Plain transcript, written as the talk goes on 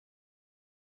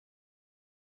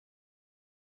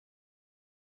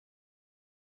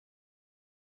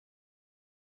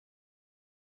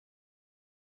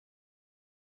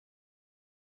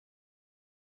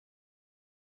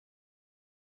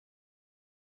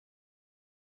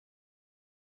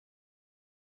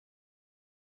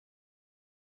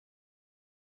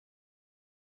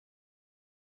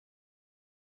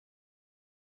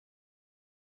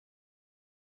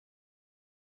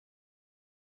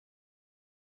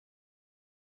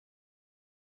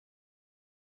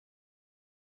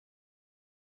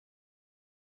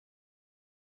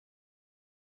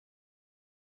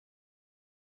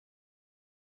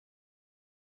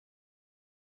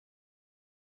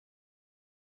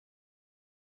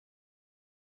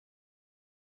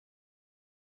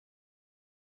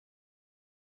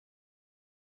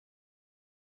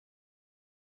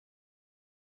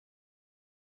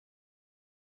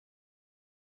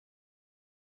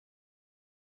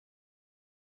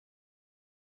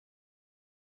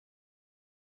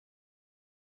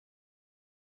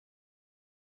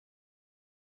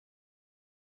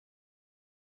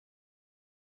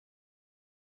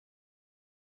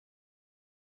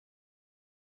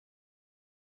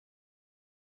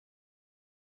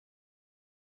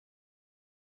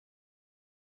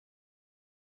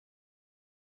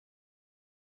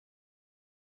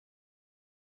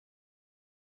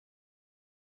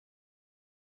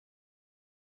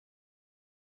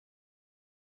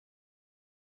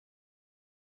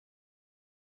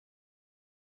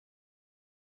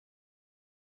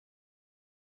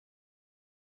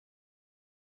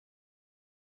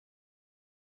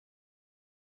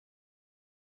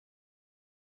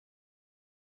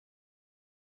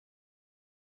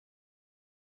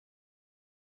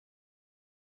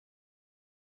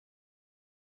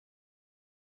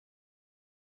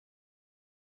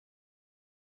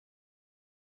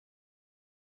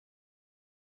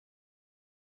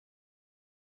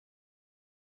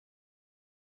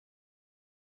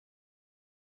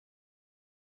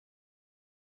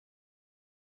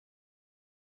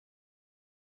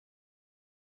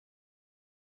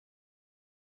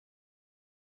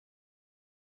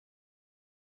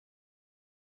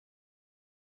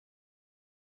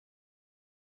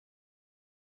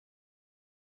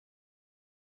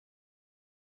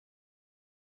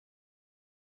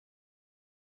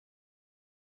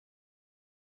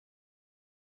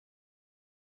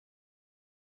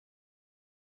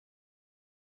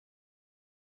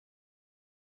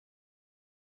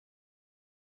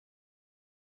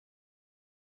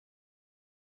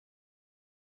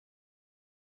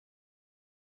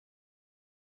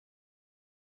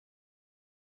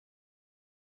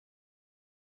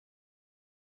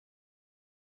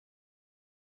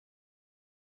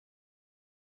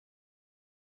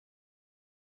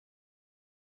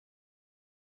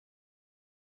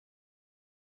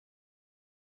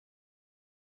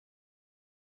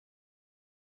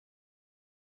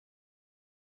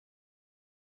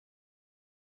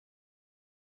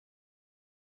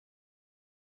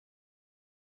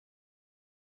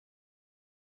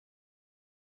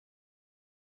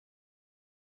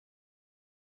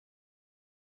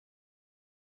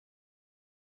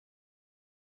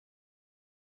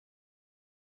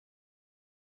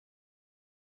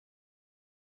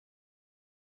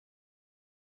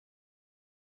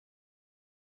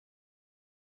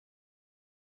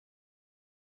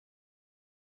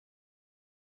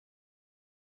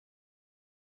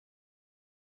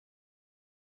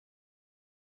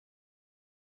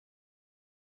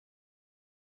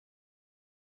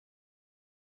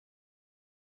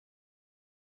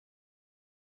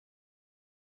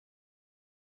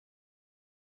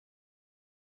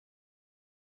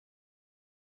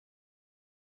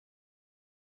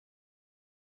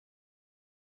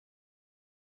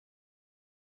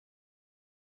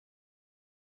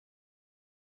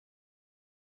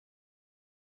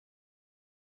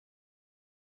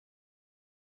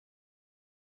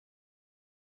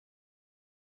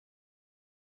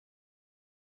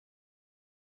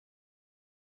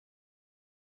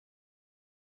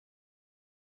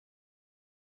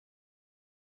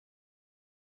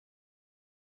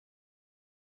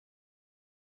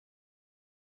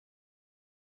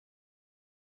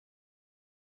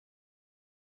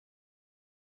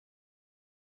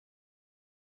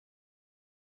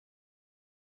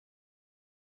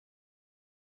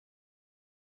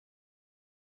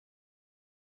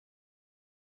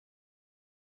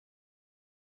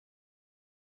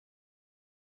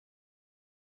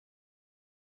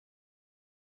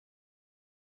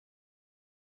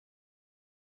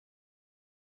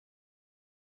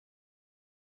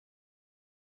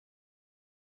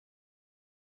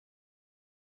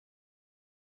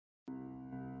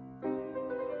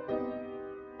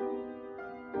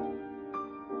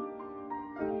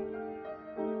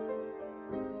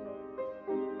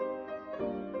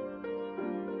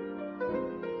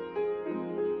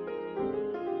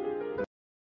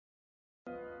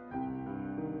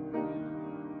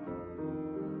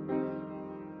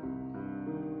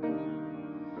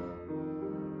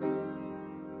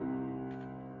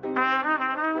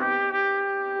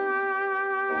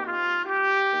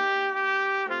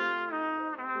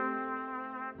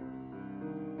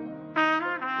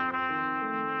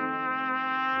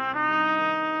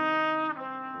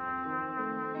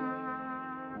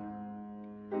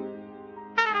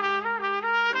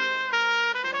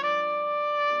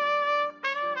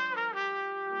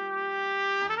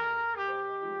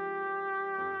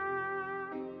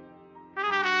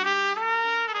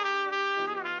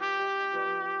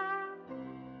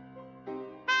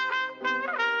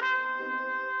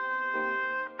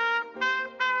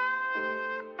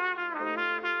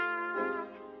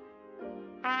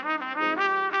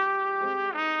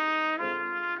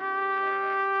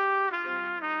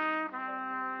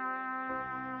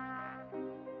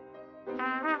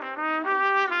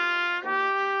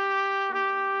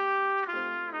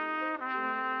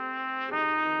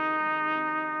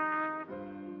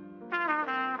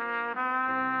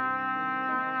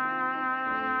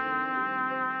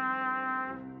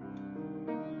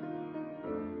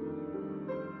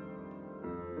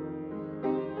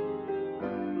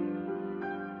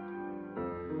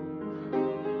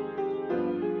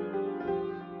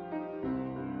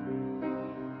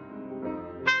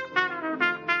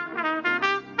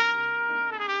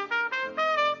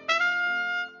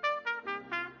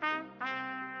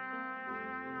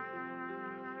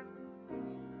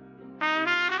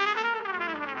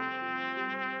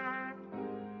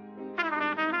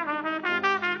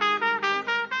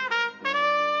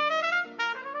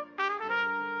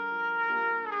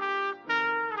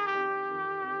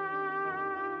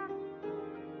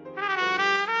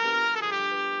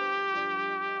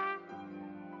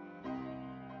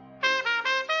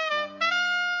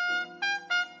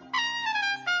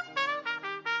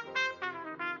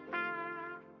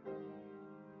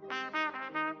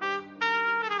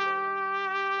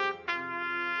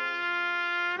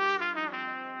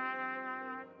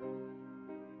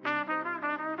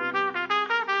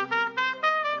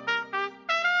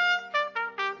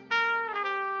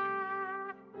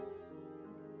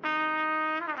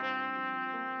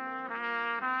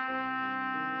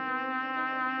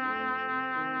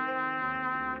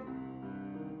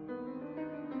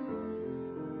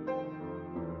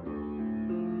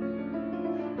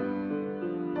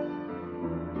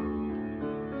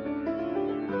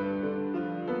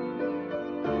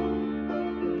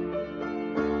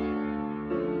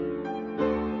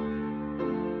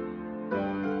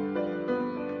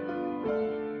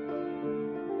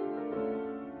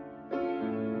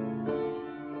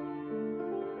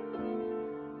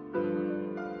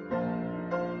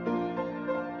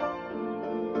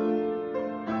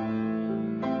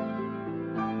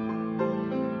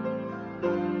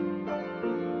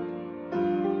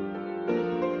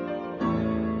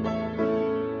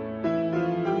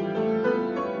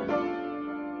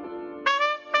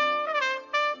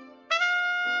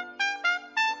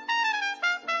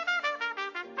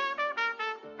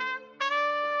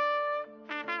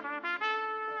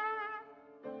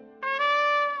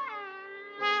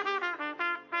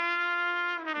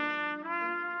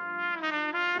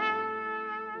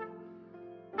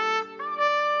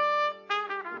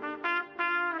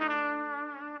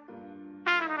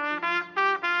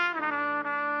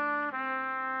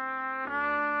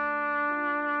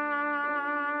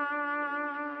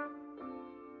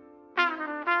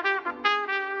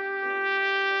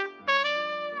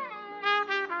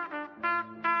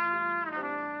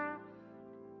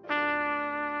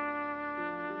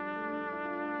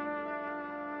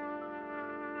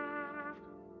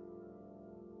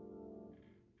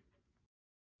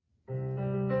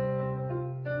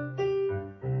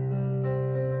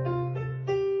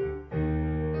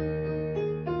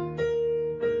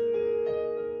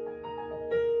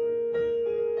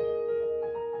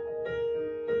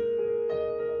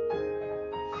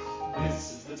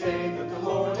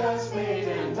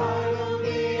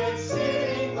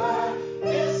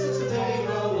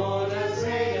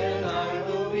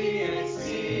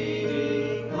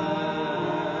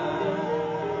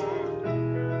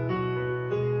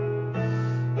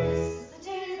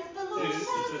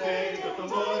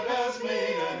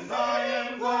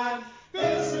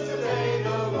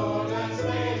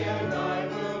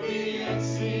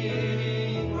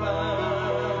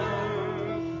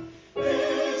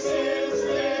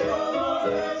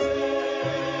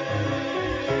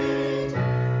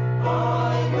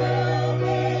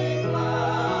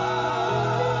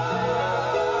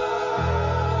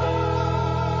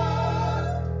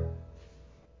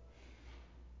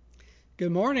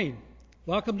Good morning.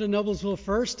 Welcome to Noblesville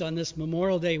First on this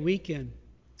Memorial Day weekend.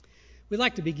 We'd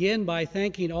like to begin by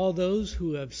thanking all those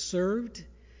who have served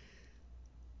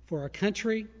for our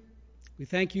country. We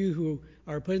thank you who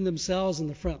are putting themselves in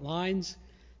the front lines.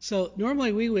 So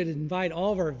normally we would invite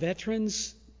all of our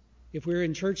veterans, if we were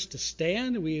in church, to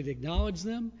stand and we would acknowledge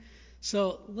them.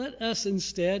 So let us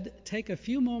instead take a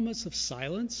few moments of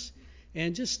silence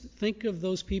and just think of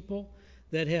those people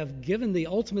that have given the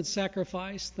ultimate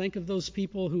sacrifice. Think of those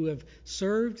people who have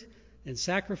served and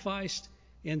sacrificed,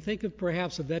 and think of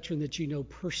perhaps a veteran that you know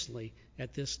personally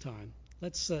at this time.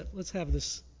 Let's have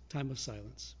this time of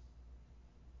silence.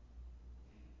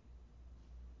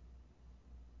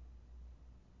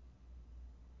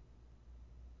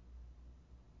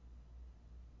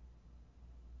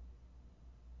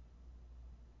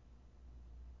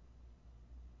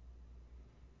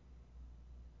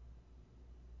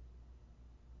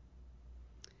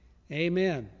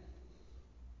 Amen.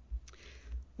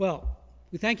 Well,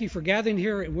 we thank you for gathering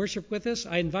here and worship with us.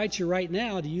 I invite you right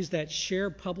now to use that share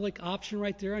public option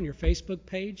right there on your Facebook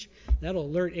page. That'll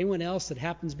alert anyone else that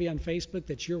happens to be on Facebook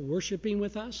that you're worshiping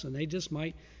with us, and they just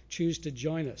might choose to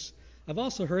join us. I've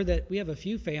also heard that we have a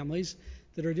few families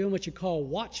that are doing what you call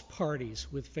watch parties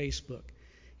with Facebook,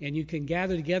 and you can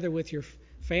gather together with your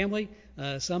family.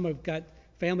 Some have got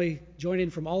family joining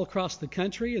from all across the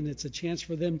country, and it's a chance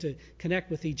for them to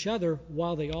connect with each other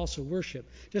while they also worship.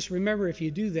 Just remember, if you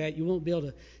do that, you won't be able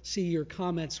to see your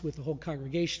comments with the whole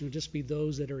congregation. It'll just be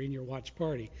those that are in your watch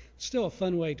party. Still a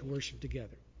fun way to worship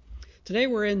together. Today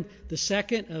we're in the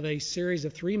second of a series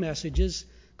of 3 messages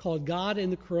called God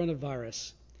and the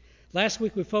Coronavirus. Last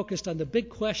week we focused on the big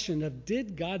question of,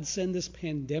 did God send this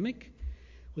pandemic?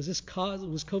 Was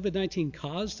COVID-19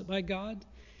 caused by God?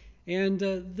 And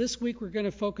this week we're going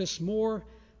to focus more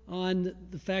on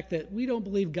the fact that we don't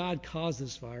believe God caused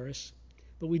this virus,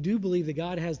 but we do believe that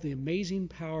God has the amazing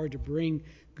power to bring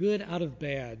good out of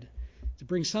bad, to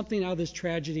bring something out of this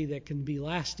tragedy that can be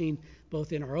lasting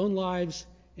both in our own lives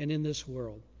and in this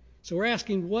world. So we're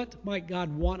asking, what might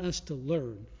God want us to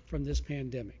learn from this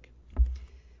pandemic?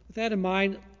 With that in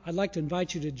mind, I'd like to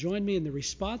invite you to join me in the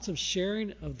responsive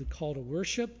sharing of the call to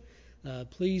worship.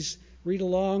 Please read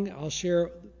along. I'll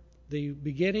share the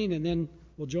beginning, and then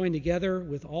we'll join together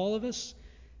with all of us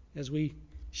as we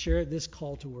share this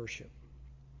call to worship.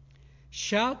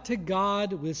 Shout to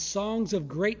God with songs of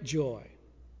great joy.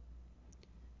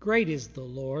 Great is the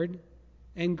Lord,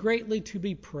 and greatly to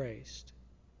be praised.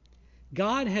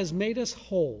 God has made us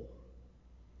whole.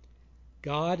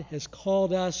 God has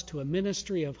called us to a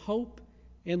ministry of hope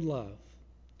and love.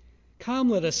 Come,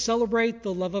 let us celebrate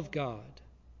the love of God.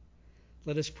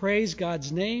 Let us praise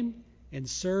God's name and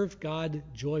serve God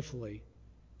joyfully.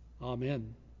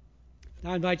 Amen.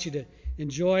 Now I invite you to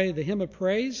enjoy the hymn of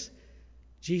praise,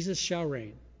 Jesus Shall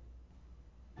Reign.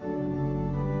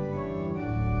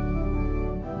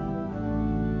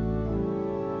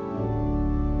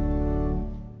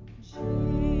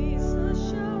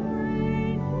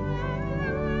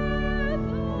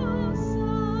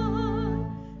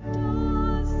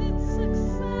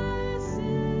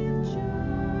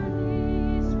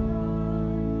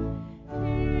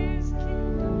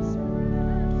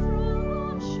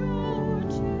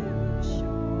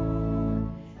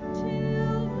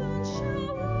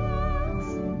 Shall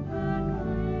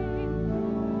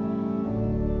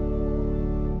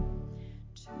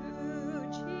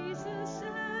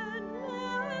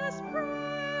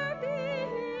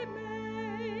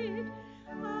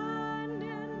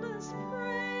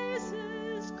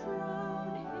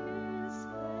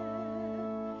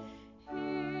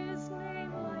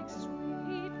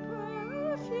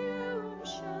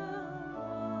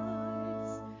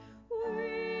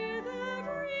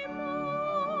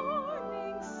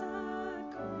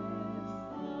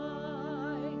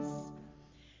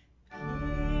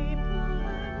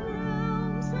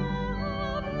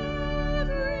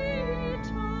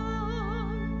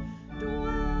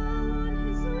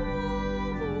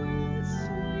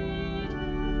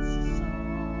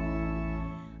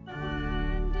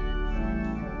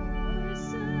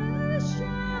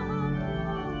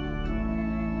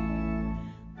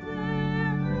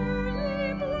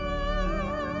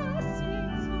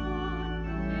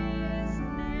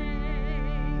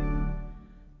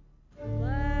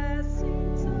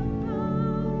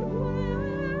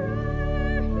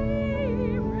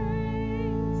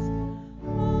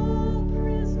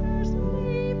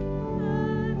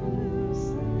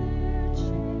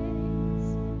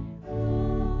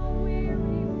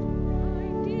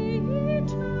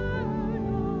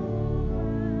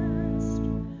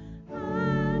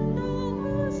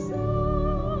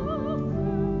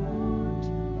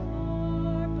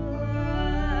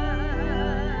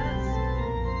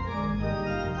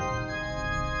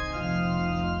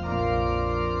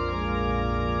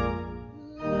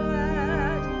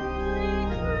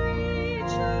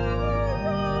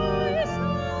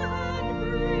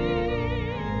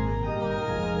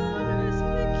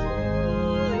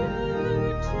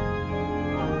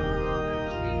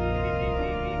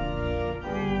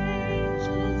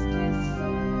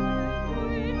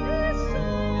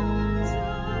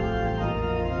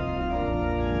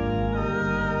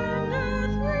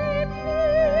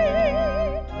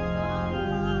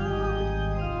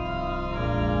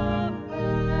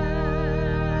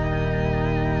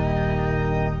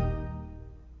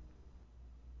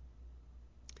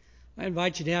I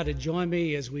invite you now to join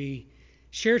me as we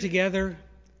share together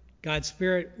God's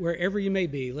Spirit wherever you may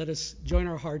be. Let us join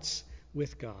our hearts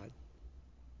with God.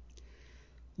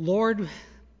 Lord,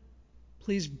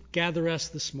 please gather us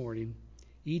this morning,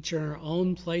 each in our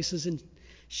own places and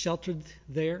sheltered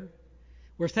there.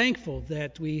 We're thankful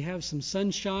that we have some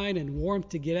sunshine and warmth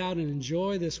to get out and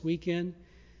enjoy this weekend.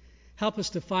 Help us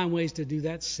to find ways to do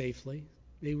that safely.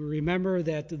 May we remember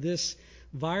that this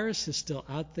virus is still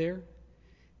out there.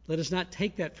 Let us not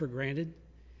take that for granted,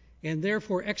 and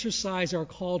therefore exercise our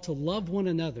call to love one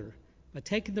another by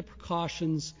taking the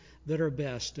precautions that are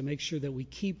best to make sure that we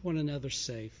keep one another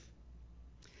safe.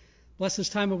 Bless this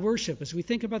time of worship as we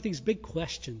think about these big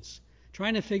questions,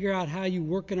 trying to figure out how you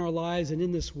work in our lives and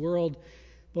in this world,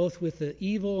 both with the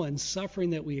evil and suffering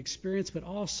that we experience, but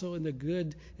also in the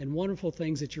good and wonderful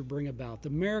things that you bring about, the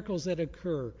miracles that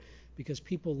occur because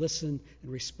people listen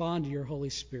and respond to your Holy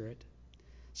Spirit.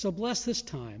 So bless this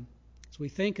time as we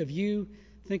think of you,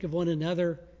 think of one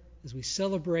another, as we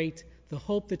celebrate the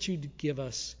hope that you give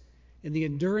us and the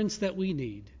endurance that we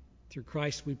need. Through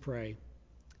Christ we pray.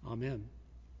 Amen.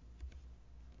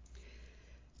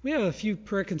 We have a few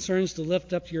prayer concerns to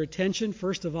lift up to your attention.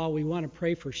 First of all, we want to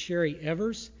pray for Sherry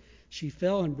Evers. She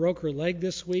fell and broke her leg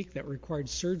this week. That required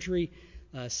surgery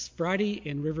Friday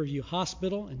in Riverview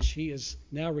Hospital, and she is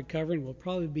now recovering. Will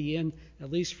probably be in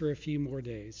at least for a few more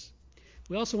days.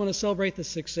 We also want to celebrate the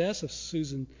success of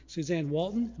Suzanne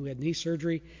Walton, who had knee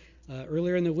surgery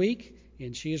earlier in the week,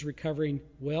 and she is recovering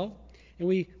well. And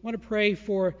we want to pray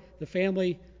for the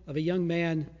family of a young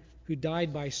man who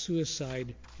died by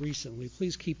suicide recently.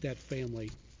 Please keep that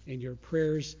family in your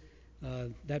prayers.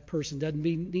 That person doesn't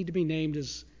need to be named,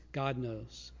 as God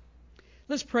knows.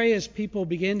 Let's pray as people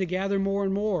begin to gather more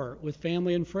and more with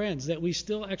family and friends that we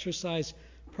still exercise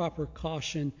proper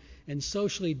caution and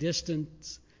socially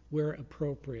distance where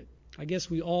appropriate. I guess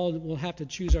we all will have to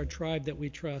choose our tribe that we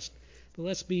trust, but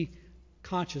let's be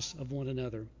conscious of one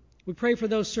another. We pray for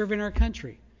those serving our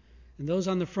country and those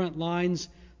on the front lines,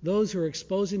 those who are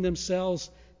exposing themselves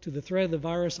to the threat of the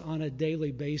virus on a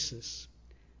daily basis.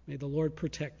 May the Lord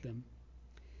protect them.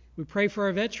 We pray for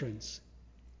our veterans.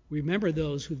 Remember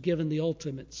those who've given the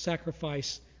ultimate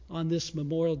sacrifice on this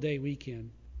Memorial Day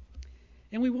weekend.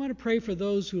 And we want to pray for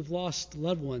those who have lost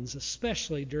loved ones,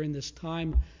 especially during this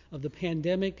time of the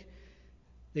pandemic.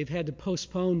 They've had to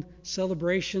postpone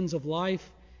celebrations of life,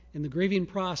 and the grieving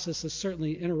process is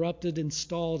certainly interrupted and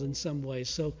stalled in some ways.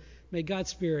 So may God's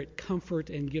Spirit comfort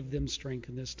and give them strength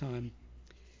in this time.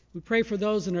 We pray for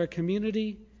those in our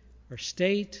community, our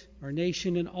state, our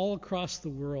nation, and all across the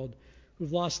world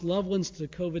who've lost loved ones to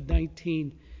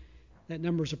COVID-19. That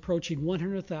number is approaching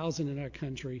 100,000 in our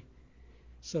country.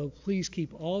 So please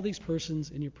keep all these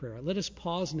persons in your prayer. Let us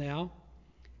pause now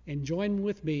and join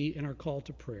with me in our call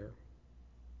to prayer.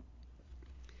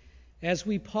 As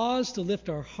we pause to lift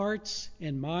our hearts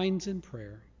and minds in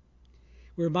prayer,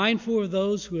 we're mindful of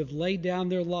those who have laid down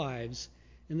their lives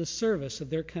in the service of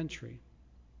their country.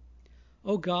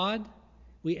 O God,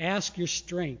 we ask your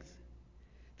strength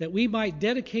that we might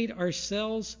dedicate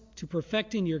ourselves to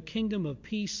perfecting your kingdom of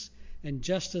peace and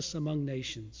justice among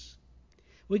nations.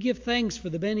 We give thanks for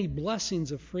the many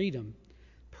blessings of freedom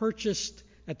purchased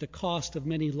at the cost of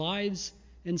many lives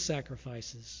and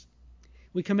sacrifices.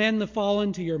 We commend the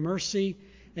fallen to your mercy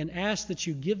and ask that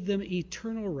you give them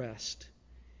eternal rest,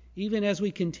 even as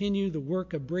we continue the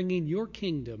work of bringing your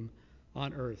kingdom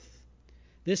on earth.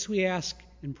 This we ask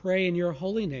and pray in your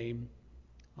holy name.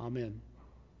 Amen.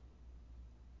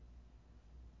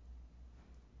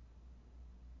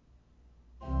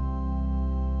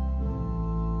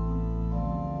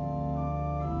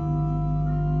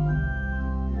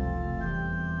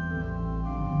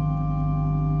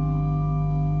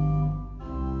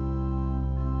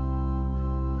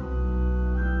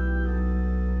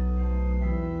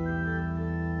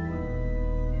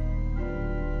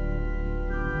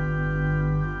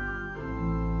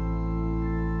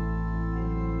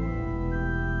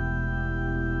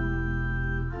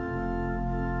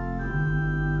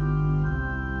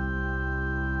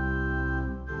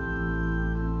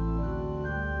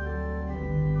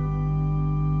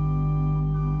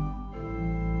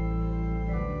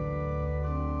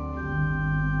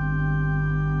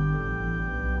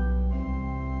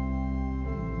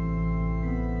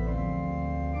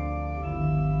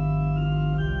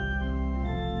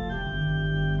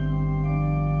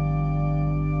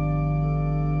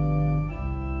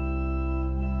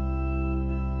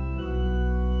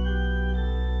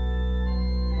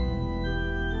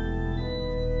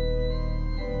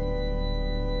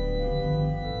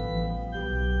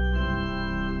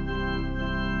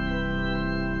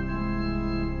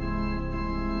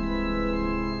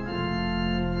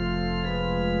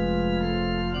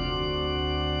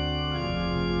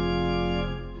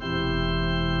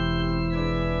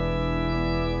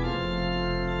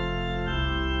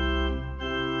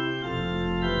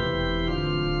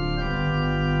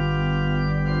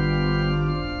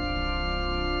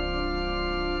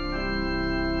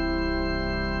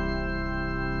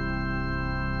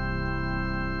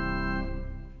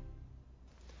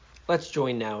 Let's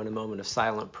join now in a moment of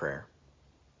silent prayer.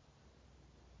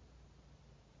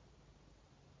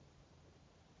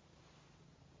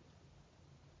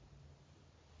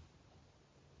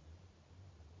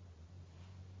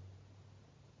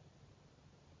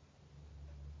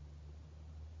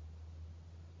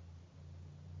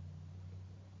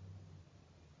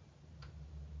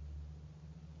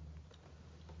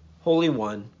 Holy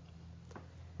One,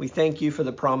 we thank you for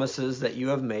the promises that you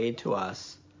have made to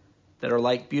us that are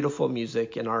like beautiful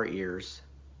music in our ears.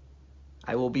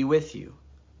 I will be with you.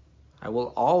 I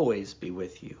will always be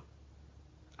with you.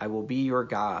 I will be your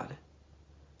God.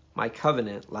 My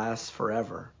covenant lasts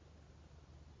forever.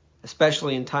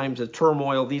 Especially in times of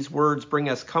turmoil, these words bring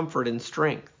us comfort and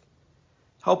strength.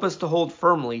 Help us to hold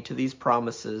firmly to these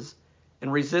promises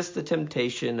and resist the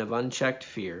temptation of unchecked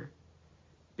fear.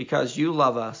 Because you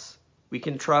love us, we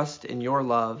can trust in your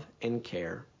love and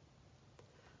care.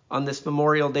 On this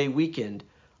Memorial Day weekend,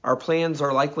 our plans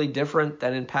are likely different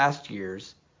than in past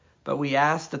years, but we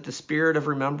ask that the spirit of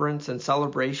remembrance and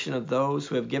celebration of those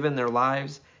who have given their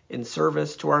lives in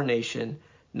service to our nation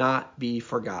not be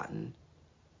forgotten.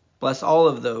 Bless all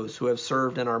of those who have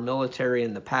served in our military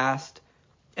in the past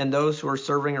and those who are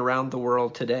serving around the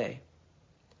world today.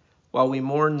 While we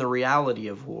mourn the reality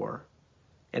of war,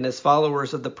 and as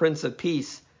followers of the Prince of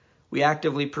Peace, we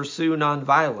actively pursue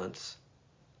nonviolence.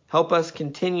 Help us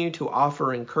continue to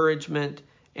offer encouragement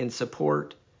and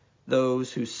support those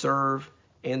who serve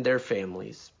and their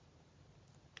families.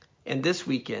 And this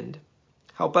weekend,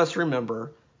 help us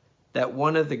remember that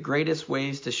one of the greatest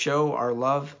ways to show our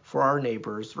love for our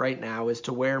neighbors right now is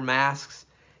to wear masks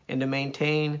and to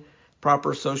maintain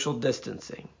proper social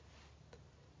distancing.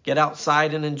 Get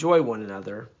outside and enjoy one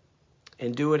another,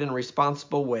 and do it in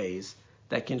responsible ways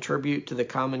that contribute to the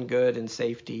common good and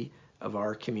safety of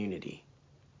our community.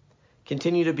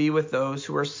 Continue to be with those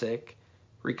who are sick,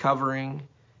 recovering,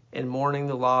 and mourning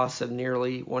the loss of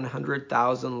nearly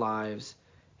 100,000 lives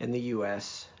in the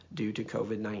U.S. due to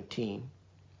COVID-19.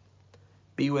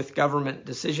 Be with government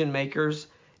decision makers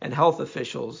and health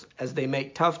officials as they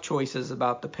make tough choices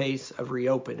about the pace of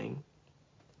reopening.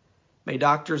 May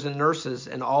doctors and nurses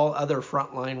and all other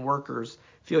frontline workers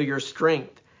feel your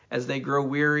strength as they grow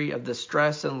weary of the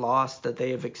stress and loss that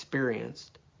they have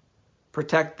experienced.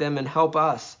 Protect them and help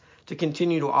us to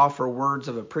continue to offer words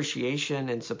of appreciation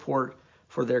and support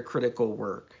for their critical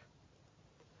work.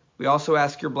 We also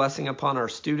ask your blessing upon our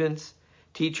students,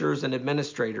 teachers, and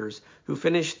administrators who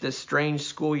finished this strange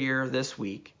school year this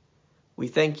week. We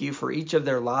thank you for each of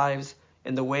their lives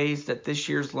and the ways that this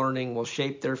year's learning will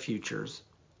shape their futures.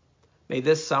 May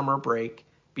this summer break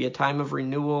be a time of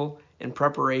renewal and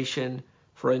preparation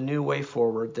for a new way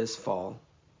forward this fall.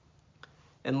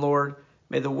 And Lord,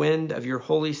 may the wind of your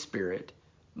Holy Spirit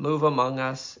move among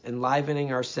us,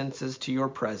 enlivening our senses to your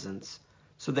presence,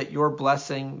 so that your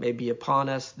blessing may be upon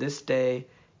us this day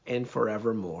and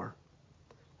forevermore.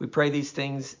 We pray these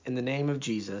things in the name of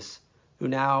Jesus, who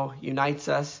now unites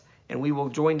us, and we will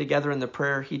join together in the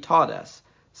prayer he taught us,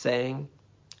 saying,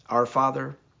 Our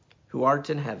Father, who art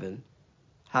in heaven,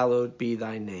 hallowed be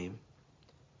thy name.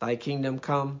 Thy kingdom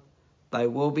come, thy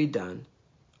will be done,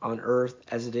 on earth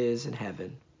as it is in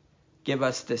heaven. Give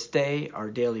us this day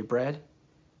our daily bread,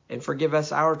 and forgive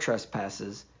us our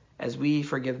trespasses, as we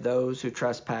forgive those who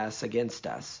trespass against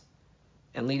us.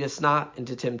 And lead us not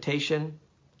into temptation,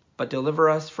 but deliver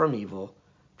us from evil.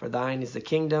 For thine is the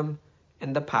kingdom,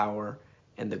 and the power,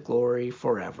 and the glory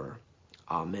forever.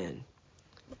 Amen.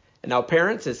 And now,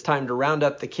 parents, it's time to round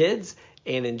up the kids,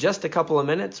 and in just a couple of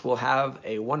minutes, we'll have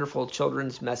a wonderful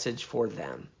children's message for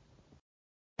them.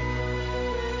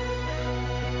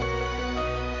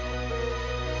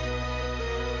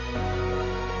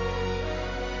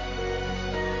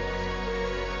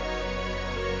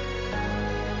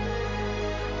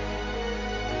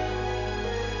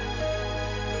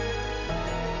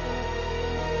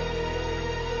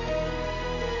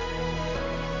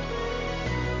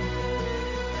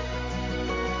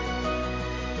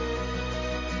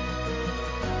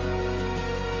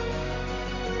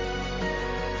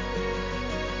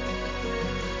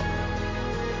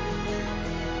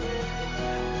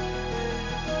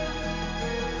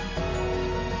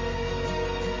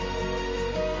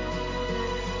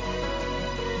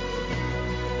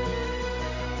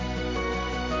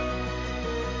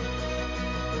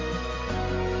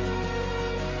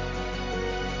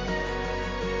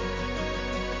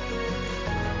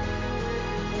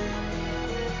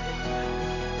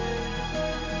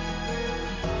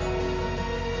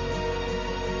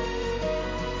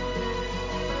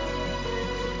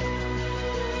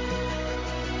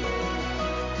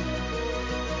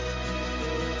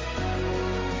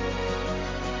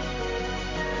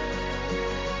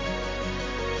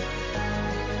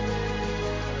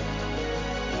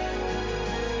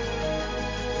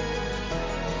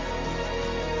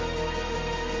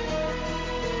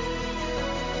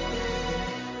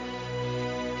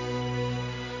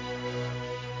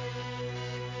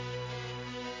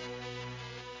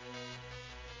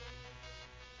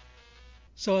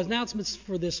 So announcements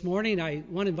for this morning, I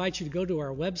want to invite you to go to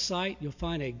our website. You'll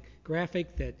find a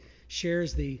graphic that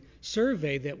shares the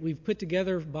survey that we've put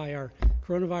together by our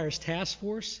coronavirus task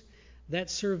force. That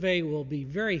survey will be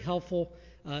very helpful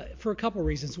for a couple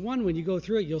reasons. One, when you go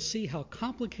through it, you'll see how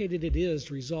complicated it is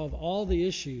to resolve all the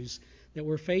issues that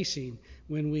we're facing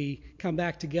when we come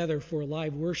back together for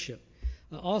live worship.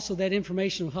 Also, that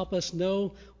information will help us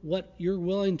know what you're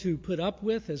willing to put up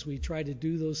with as we try to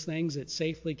do those things that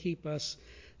safely keep us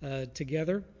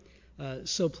together.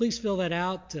 So please fill that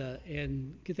out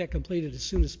and get that completed as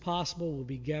soon as possible. We'll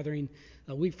be gathering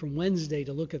a week from Wednesday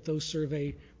to look at those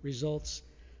survey results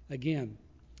again.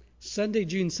 Sunday,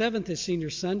 June 7th is Senior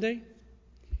Sunday,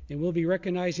 and we'll be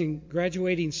recognizing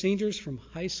graduating seniors from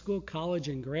high school, college,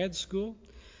 and grad school.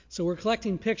 So we're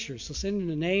collecting pictures. So send in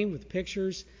a name with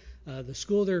pictures, the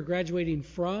school they're graduating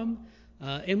from,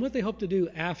 and what they hope to do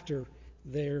after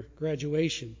their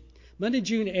graduation. Monday,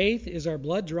 June 8th is our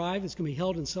blood drive. It's going to be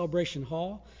held in Celebration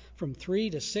Hall from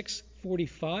 3 to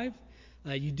 6:45.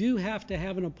 You do have to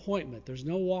have an appointment. There's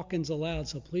no walk-ins allowed,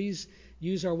 so please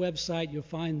use our website. You'll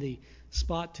find the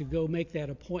spot to go make that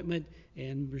appointment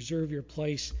and reserve your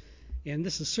place. And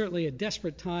this is certainly a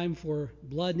desperate time for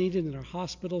blood needed in our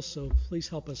hospitals, so please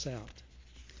help us out.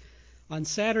 On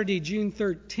Saturday, June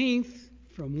 13th,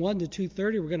 from 1 to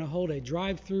 2:30, we're going to hold a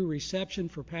drive-through reception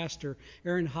for Pastor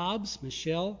Aaron Hobbs,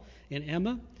 Michelle, and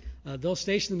Emma. They'll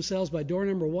station themselves by door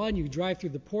number 1. You drive through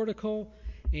the portico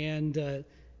and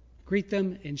greet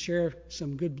them and share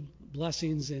some good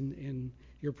blessings and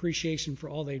your appreciation for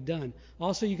all they've done.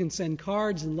 Also, you can send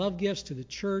cards and love gifts to the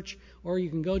church, or you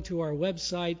can go to our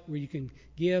website where you can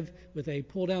give with a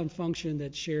pull-down function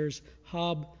that shares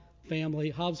Hobbs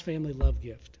Family Love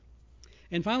Gift.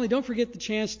 And finally, don't forget the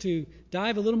chance to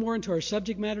dive a little more into our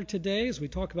subject matter today as we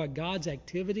talk about God's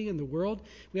activity in the world.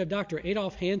 We have Dr.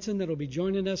 Adolf Hansen that will be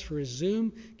joining us for his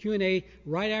Zoom Q&A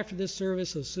right after this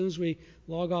service. So as soon as we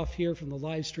log off here from the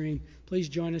live stream, please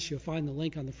join us. You'll find the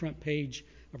link on the front page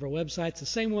of our website. It's the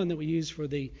same one that we used for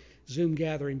the Zoom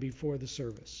gathering before the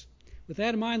service. With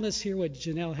that in mind, let's hear what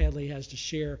Janelle Hadley has to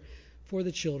share for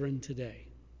the children today.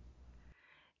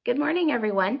 Good morning,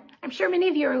 everyone. I'm sure many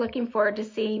of you are looking forward to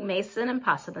seeing Mason and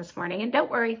Possum this morning, and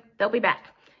don't worry, they'll be back.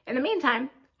 In the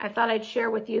meantime, I thought I'd share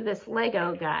with you this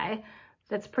Lego guy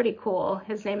that's pretty cool.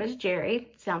 His name is Jerry.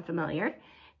 Sound familiar?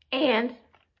 And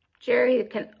Jerry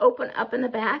can open up in the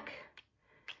back,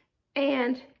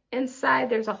 and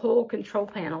inside there's a whole control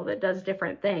panel that does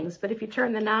different things. But if you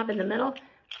turn the knob in the middle, it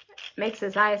makes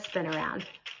his eyes spin around.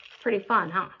 Pretty fun,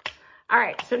 huh? All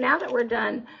right, so now that we're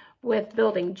done with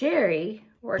building Jerry,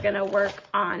 we're going to work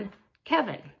on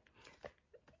Kevin.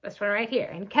 This one right here.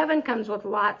 And Kevin comes with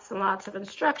lots and lots of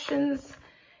instructions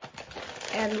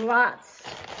and lots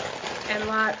and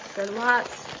lots and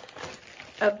lots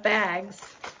of bags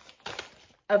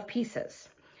of pieces.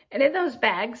 And in those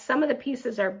bags, some of the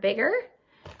pieces are bigger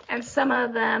and some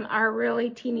of them are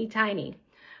really teeny tiny,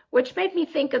 which made me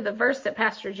think of the verse that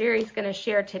Pastor Jerry's going to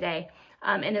share today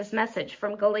in his message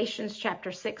from Galatians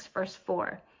chapter 6, verse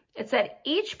 4. It said,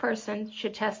 each person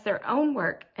should test their own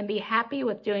work and be happy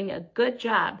with doing a good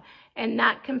job and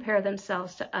not compare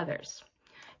themselves to others.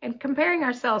 And comparing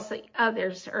ourselves to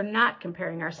others or not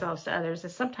comparing ourselves to others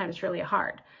is sometimes really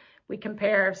hard. We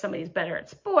compare if somebody's better at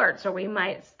sports, or we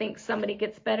might think somebody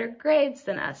gets better grades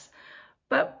than us.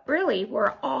 But really,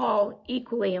 we're all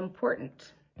equally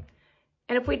important.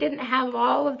 And if we didn't have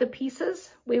all of the pieces,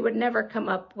 we would never come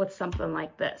up with something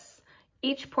like this.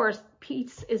 Each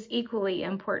piece is equally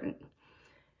important.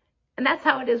 And that's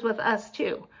how it is with us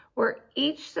too. We're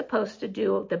each supposed to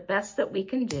do the best that we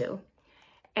can do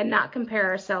and not compare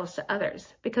ourselves to others.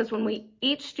 Because when we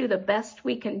each do the best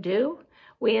we can do,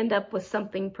 we end up with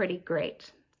something pretty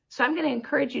great. So I'm going to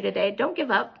encourage you today, don't give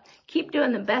up. Keep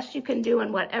doing the best you can do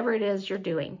in whatever it is you're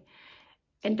doing.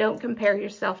 And don't compare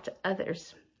yourself to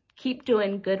others. Keep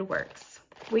doing good works.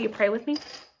 Will you pray with me?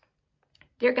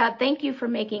 Dear God, thank you for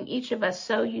making each of us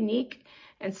so unique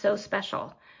and so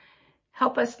special.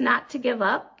 Help us not to give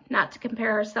up, not to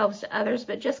compare ourselves to others,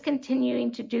 but just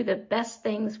continuing to do the best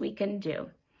things we can do.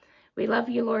 We love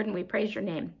you, Lord, and we praise your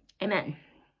name. Amen.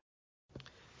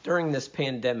 During this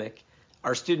pandemic,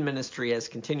 our student ministry has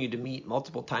continued to meet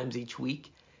multiple times each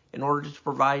week in order to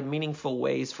provide meaningful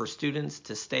ways for students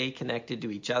to stay connected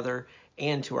to each other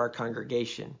and to our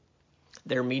congregation.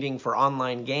 They're meeting for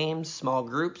online games, small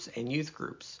groups, and youth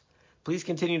groups. Please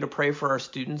continue to pray for our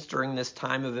students during this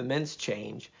time of immense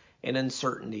change and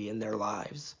uncertainty in their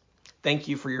lives. Thank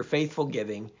you for your faithful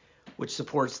giving, which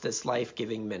supports this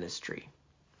life-giving ministry.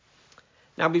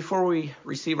 Now, before we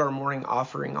receive our morning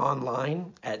offering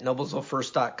online at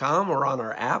noblesvillefirst.com or on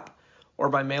our app, or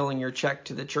by mailing your check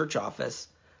to the church office,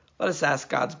 let us ask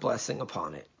God's blessing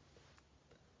upon it.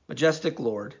 Majestic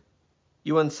Lord,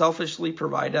 you unselfishly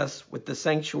provide us with the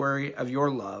sanctuary of your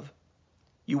love.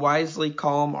 You wisely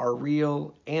calm our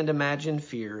real and imagined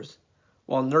fears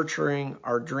while nurturing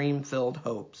our dream-filled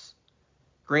hopes.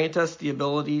 Grant us the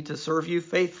ability to serve you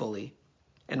faithfully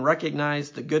and recognize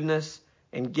the goodness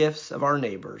and gifts of our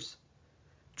neighbors.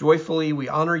 Joyfully we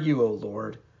honor you, O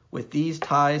Lord, with these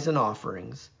tithes and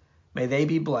offerings. May they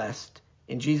be blessed.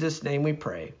 In Jesus' name we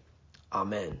pray.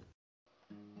 Amen.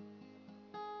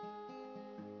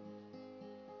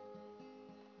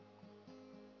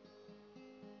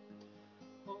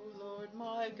 O Lord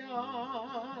my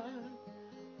God,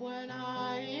 when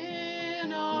I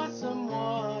in awesome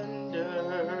wonder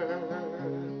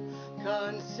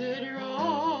consider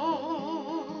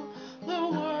all the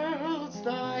worlds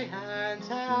thy hands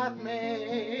have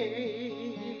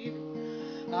made,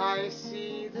 I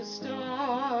see the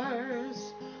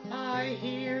stars, I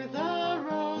hear the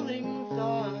rolling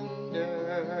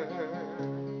thunder,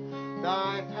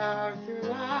 thy power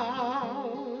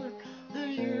throughout the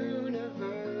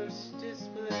universe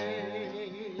display.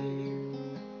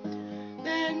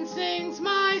 Then sings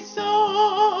my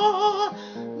soul,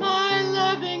 my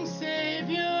loving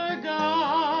Savior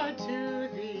God, to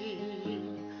thee.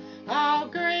 How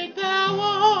great thou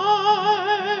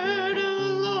art, O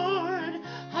Lord,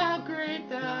 how great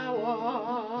thou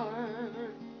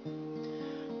art.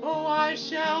 Oh, I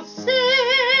shall sing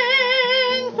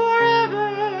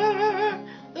forever,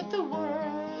 that the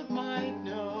world might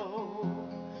know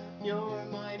your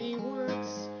mighty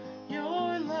works,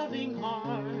 your loving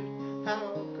heart,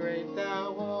 how great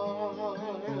thou art.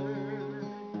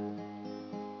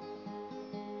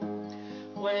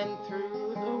 When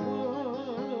through the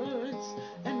woods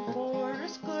and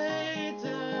forest glades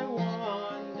I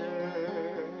wander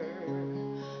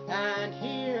and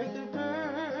hear the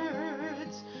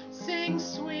birds sing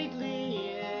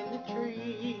sweetly in the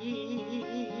trees,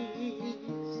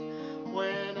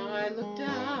 when I look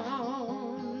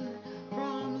down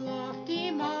from lofty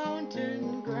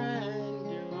mountain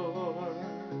grandeur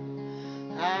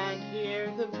and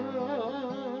hear the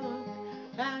brook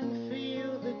and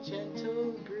feel the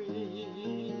gentle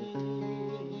breeze,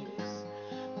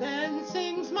 then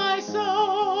sings my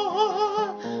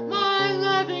soul, my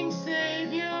loving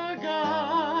Savior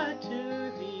God,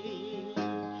 to thee.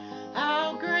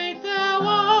 How great thou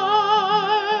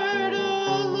art, O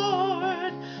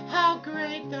Lord, how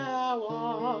great thou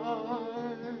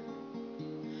art.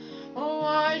 Oh,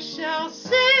 I shall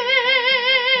sing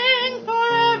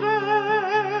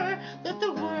forever, that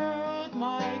the world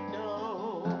might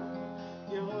know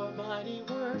your mighty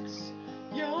works,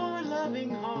 your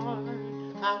loving heart,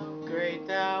 how great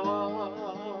thou art.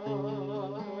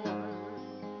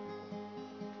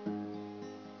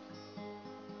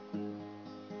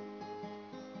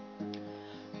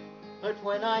 But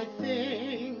when I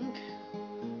think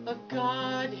of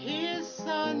God, his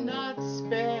Son not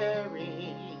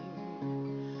sparing,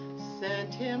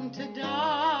 sent him to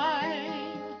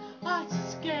die, I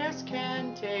scarce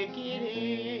can take it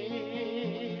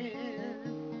in,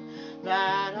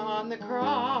 that on the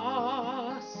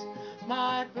cross,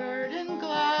 my burden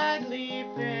gladly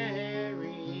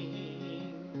bearing,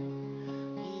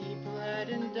 he bled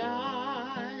and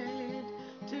died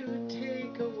to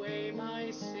take away my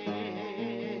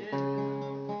sin.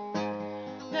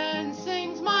 Then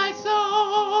sings my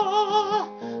soul,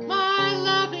 my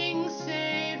loving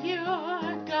Savior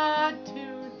God,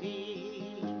 to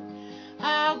thee.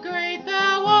 How great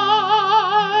thou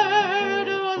art,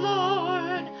 O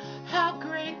Lord, how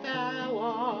great thou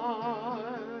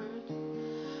art.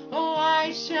 Oh,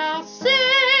 I shall sing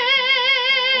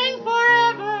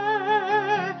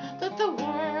forever, that the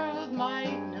world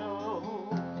might know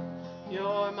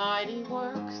your mighty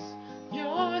works,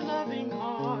 your loving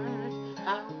heart,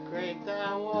 how great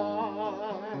thou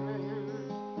art.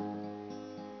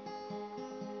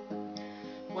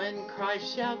 When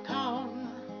Christ shall come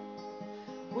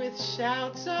with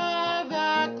shouts of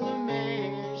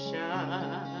acclamation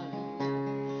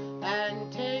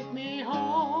and take me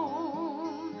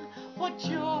home, what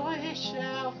joy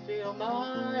shall fill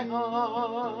my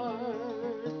heart.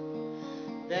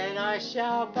 Then I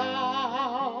shall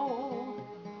bow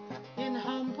in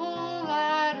humble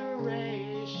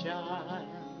adoration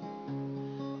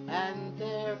and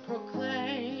there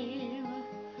proclaim,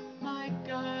 my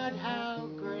God, how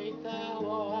great thou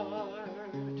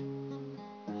art.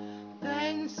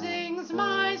 Then sings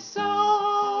my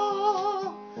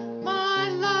soul, my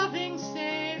loving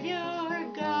Savior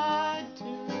God,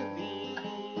 to thee.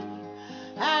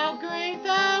 How great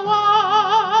thou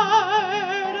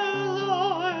art, O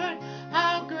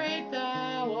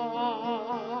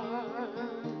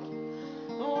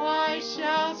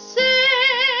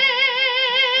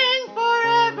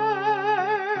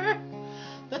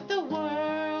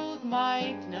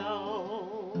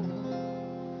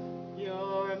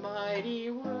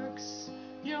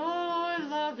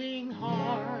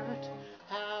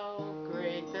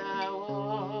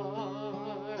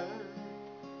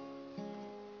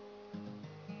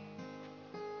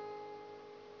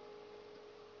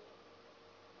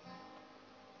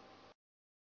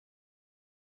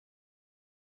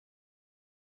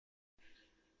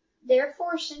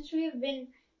Therefore, since we have been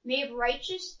made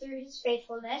righteous through his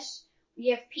faithfulness, we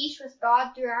have peace with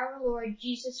God through our Lord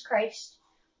Jesus Christ.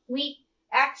 We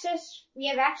have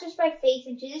access by faith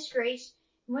into this grace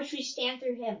in which we stand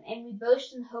through him, and we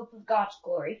boast in the hope of God's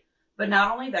glory. But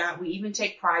not only that, we even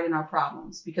take pride in our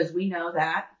problems, because we know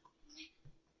that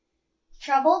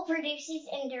trouble produces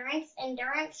endurance,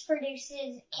 endurance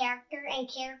produces character, and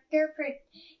character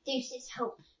produces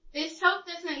hope. This hope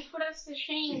doesn't put us to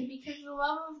shame, because the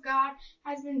love of God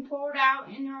has been poured out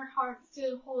in our hearts through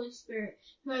the Holy Spirit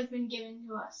who has been given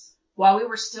to us. while we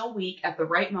were still weak, at the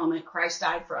right moment, Christ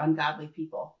died for ungodly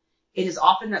people. It is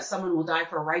often that someone will die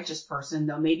for a righteous person,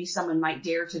 though maybe someone might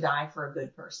dare to die for a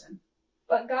good person.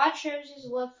 But God shows his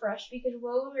love for us, because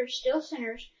while we were still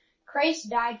sinners, Christ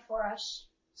died for us.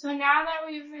 So now that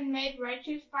we've been made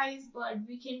righteous by his blood,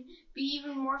 we can be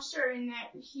even more certain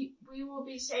that we will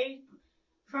be saved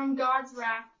from God's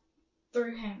wrath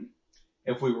through him.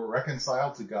 If we were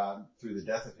reconciled to God through the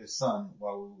death of his Son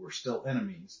while we were still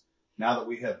enemies, now that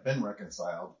we have been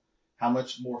reconciled, how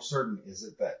much more certain is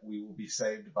it that we will be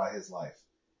saved by his life?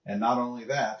 And not only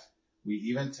that, we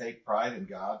even take pride in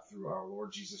God through our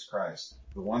Lord Jesus Christ,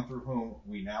 the one through whom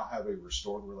we now have a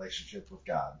restored relationship with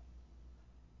God.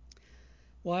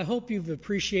 Well, I hope you've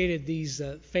appreciated these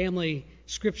family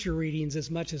scripture readings as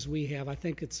much as we have. I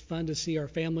think it's fun to see our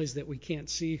families that we can't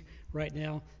see right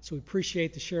now, so we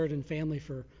appreciate the Sheridan family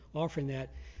for offering that.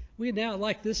 We'd now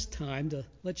like this time to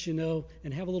let you know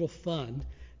and have a little fun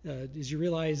as you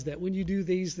realize that when you do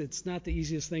these, it's not the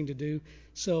easiest thing to do.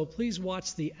 So please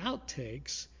watch the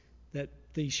outtakes that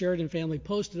the Sheridan family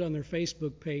posted on their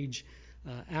Facebook page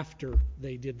after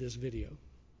they did this video.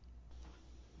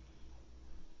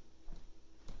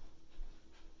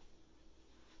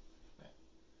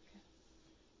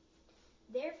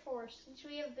 Therefore, since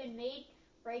we have been made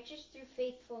righteous through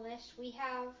faithfulness, we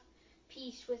have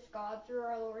peace with God through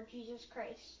our Lord Jesus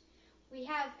Christ. We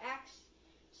have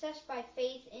access by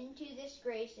faith into this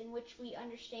grace in which we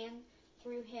understand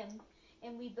through him,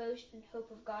 and we boast in hope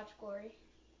of God's glory.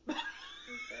 Oh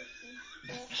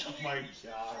my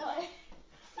God.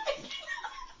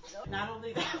 Not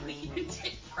only that, we even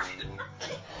take pride in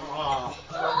our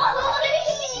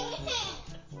faith.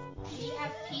 We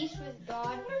have peace with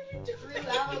God through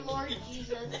our Lord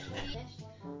Jesus.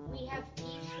 We have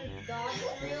peace with God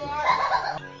through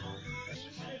our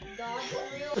peace with God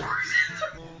through.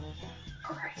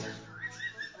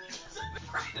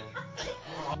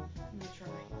 Let me try.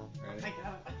 Ready? I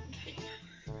got it.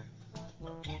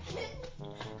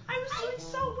 I was doing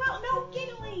so well. No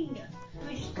giggling. Can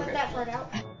we just cut that part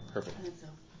out? Perfect. I think so.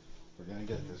 We're going to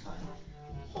get it this time.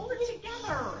 Hold it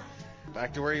together.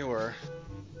 Back to where you were.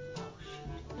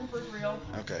 Blooper's real.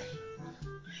 Okay.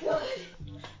 Good.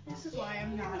 This is why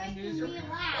I'm not a news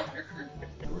reporter.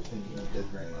 We're thinking of dead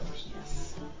grandmothers.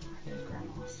 Yes. Dead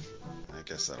grandmas. I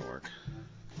guess that'll work.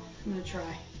 I'm gonna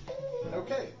try.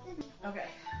 Okay. Okay.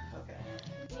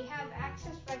 We have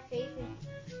access by faith in.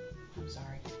 I'm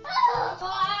sorry.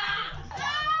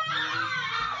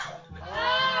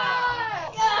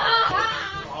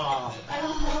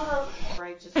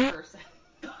 Righteous person.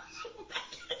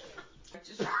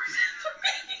 Righteous person.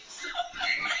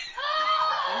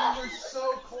 We were so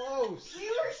close. We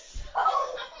were so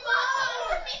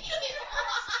close.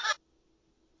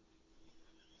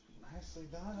 Nicely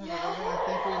done. I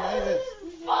think we made it.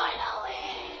 Finally.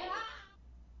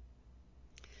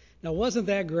 Now, wasn't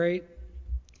that great?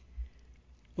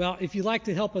 Well, if you'd like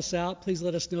to help us out, please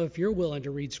let us know if you're willing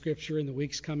to read Scripture in the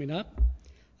weeks coming up.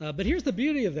 But here's the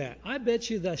beauty of that. I bet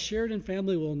you the Sheridan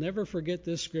family will never forget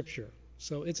this Scripture.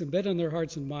 So it's embedded in their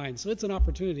hearts and minds. So it's an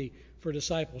opportunity for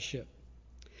discipleship.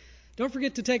 Don't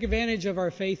forget to take advantage of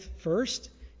our Faith First.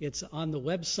 It's on the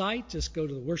website. Just go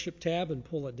to the worship tab and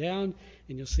pull it down,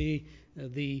 and you'll see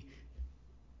the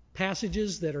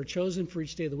passages that are chosen for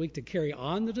each day of the week to carry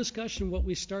on the discussion what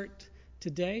we start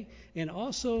today. And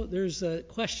also there's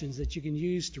questions that you can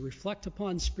use to reflect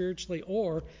upon spiritually,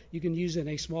 or you can use in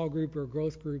a small group or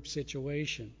growth group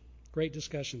situation. Great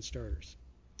discussion starters.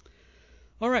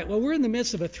 All right, well, we're in the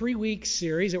midst of a 3-week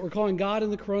series that we're calling God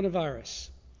and the Coronavirus.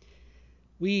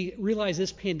 We realize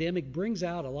this pandemic brings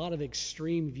out a lot of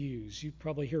extreme views. You've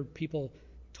probably heard people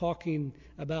talking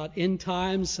about end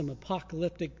times, some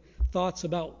apocalyptic thoughts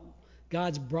about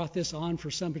God's brought this on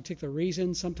for some particular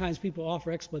reason. Sometimes people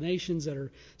offer explanations that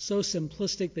are so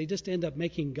simplistic they just end up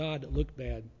making God look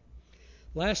bad.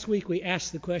 Last week we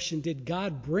asked the question, did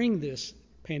God bring this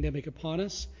pandemic upon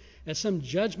us as some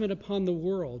judgment upon the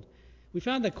world? We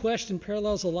found that question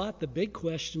parallels a lot the big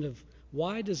question of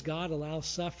why does God allow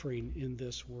suffering in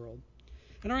this world?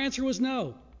 And our answer was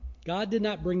no. God did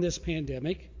not bring this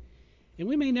pandemic. And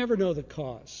we may never know the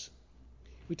cause.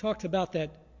 We talked about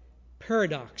that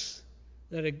paradox,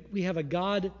 that we have a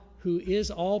God who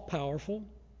is all-powerful,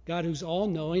 God who's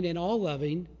all-knowing and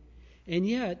all-loving, and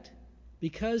yet,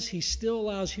 because he still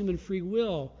allows human free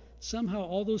will, somehow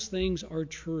all those things are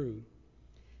true.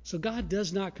 So God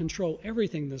does not control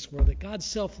everything in this world, that God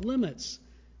self-limits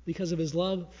because of his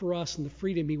love for us and the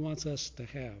freedom he wants us to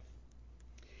have.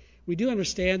 We do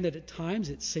understand that at times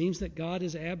it seems that God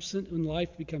is absent when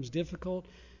life becomes difficult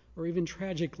or even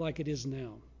tragic like it is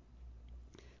now.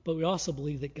 But we also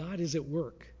believe that God is at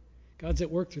work. God's at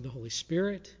work through the Holy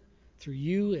Spirit, through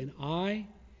you and I,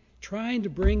 trying to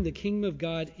bring the kingdom of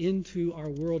God into our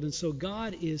world. And so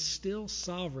God is still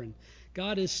sovereign.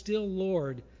 God is still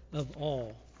Lord of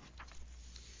all.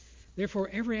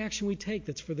 Therefore, every action we take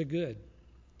that's for the good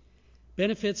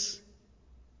benefits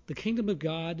the kingdom of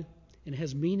God and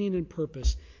has meaning and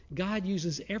purpose. God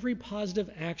uses every positive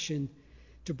action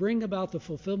to bring about the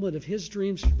fulfillment of his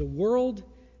dreams for the world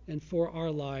and for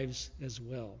our lives as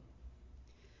well.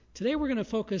 Today we're going to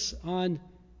focus on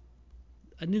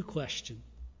a new question.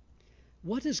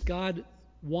 What does God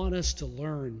want us to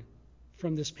learn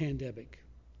from this pandemic?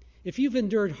 If you've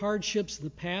endured hardships in the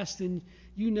past, then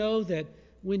you know that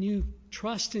when you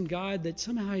trust in God, that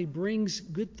somehow he brings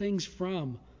good things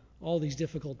from all these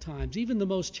difficult times. Even the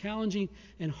most challenging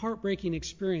and heartbreaking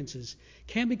experiences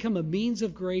can become a means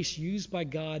of grace used by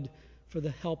God for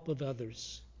the help of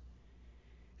others.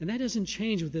 And that doesn't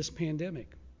change with this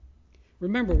pandemic.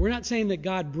 Remember, we're not saying that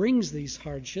God brings these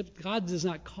hardships. God does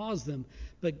not cause them.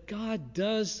 But God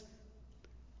does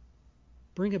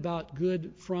bring about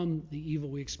good from the evil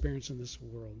we experience in this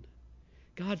world.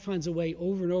 God finds a way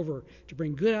over and over to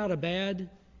bring good out of bad,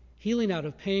 healing out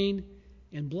of pain,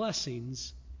 and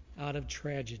blessings out of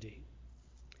tragedy.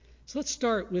 So let's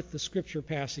start with the scripture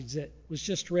passage that was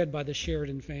just read by the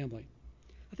Rairdon family.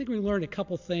 I think we learned a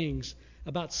couple things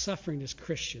about suffering as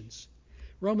Christians.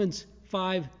 Romans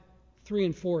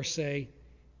 5:3-4 say,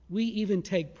 we even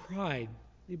take pride,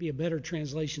 maybe a better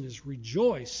translation is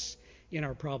rejoice in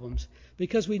our problems,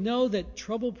 because we know that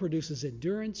trouble produces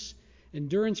endurance,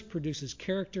 endurance produces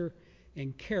character,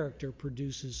 and character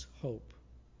produces hope.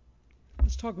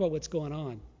 Let's talk about what's going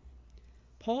on.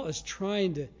 Paul is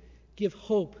trying to give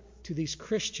hope to these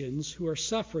Christians who are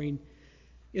suffering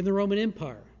in the Roman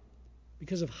Empire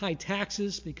because of high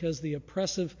taxes, because of the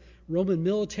oppressive Roman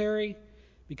military,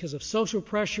 because of social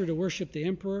pressure to worship the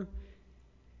emperor.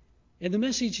 And the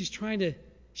message he's trying to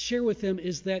share with them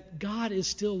is that God is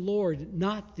still Lord,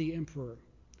 not the emperor.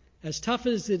 As tough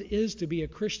as it is to be a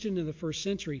Christian in the first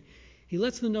century, he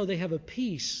lets them know they have a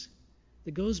peace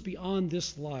that goes beyond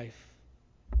this life.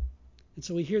 And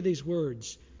so we hear these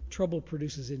words, trouble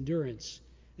produces endurance,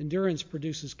 endurance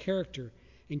produces character,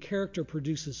 and character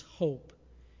produces hope.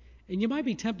 And you might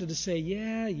be tempted to say,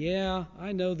 yeah,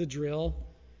 I know the drill.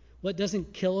 What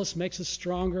doesn't kill us makes us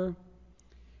stronger.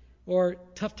 Or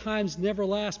tough times never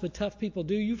last, but tough people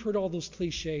do. You've heard all those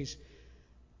cliches.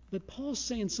 But Paul's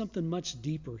saying something much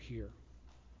deeper here.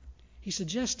 He's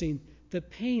suggesting that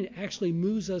pain actually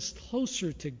moves us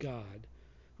closer to God,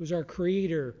 who's our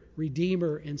creator,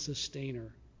 redeemer, and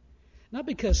sustainer. Not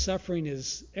because suffering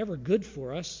is ever good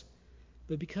for us,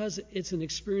 but because it's an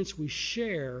experience we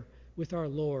share with our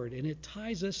Lord, and it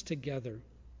ties us together.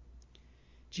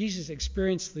 Jesus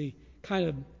experienced the kind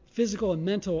of physical and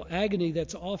mental agony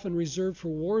that's often reserved for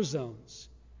war zones,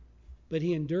 but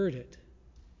he endured it.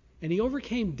 And he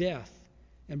overcame death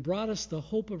and brought us the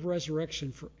hope of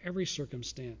resurrection for every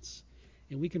circumstance.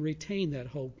 And we can retain that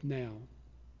hope now.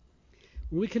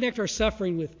 When we connect our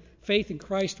suffering with faith in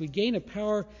Christ, we gain a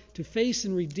power to face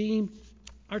and redeem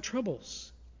our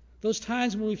troubles. Those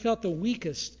times when we felt the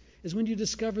weakest is when you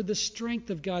discover the strength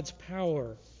of God's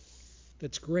power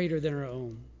that's greater than our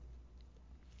own.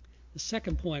 The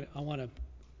second point I want to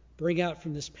bring out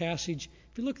from this passage,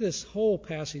 if you look at this whole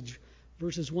passage,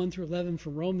 verses 1-11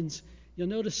 from Romans, you'll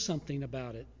notice something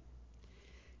about it.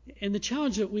 And the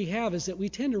challenge that we have is that we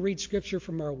tend to read Scripture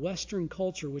from our Western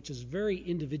culture, which is very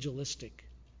individualistic.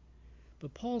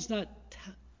 But Paul's not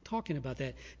talking about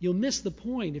that. You'll miss the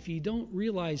point if you don't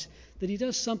realize that he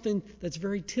does something that's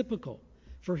very typical.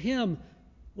 For him,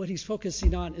 what he's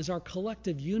focusing on is our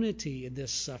collective unity in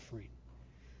this suffering.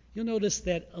 You'll notice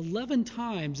that 11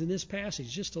 times in this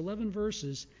passage, just 11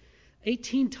 verses,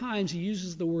 18 times he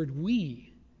uses the word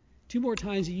we. 2 more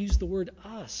times he used the word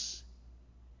us.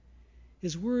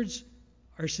 His words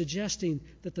are suggesting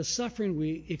that the suffering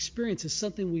we experience is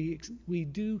something we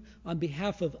do on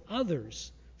behalf of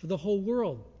others, for the whole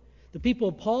world. The people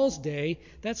of Paul's day,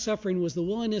 that suffering was the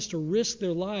willingness to risk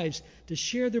their lives to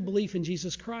share their belief in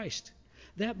Jesus Christ.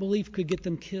 That belief could get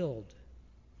them killed.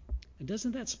 And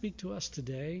doesn't that speak to us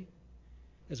today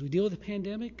as we deal with the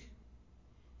pandemic?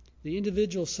 The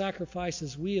individual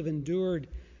sacrifices we have endured,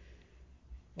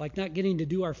 like not getting to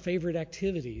do our favorite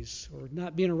activities or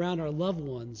not being around our loved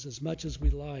ones as much as we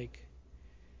like.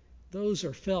 Those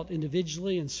are felt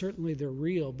individually, and certainly they're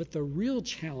real. But the real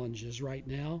challenges right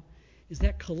now is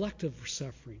that collective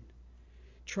suffering.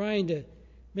 Trying to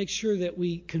make sure that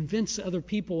we convince other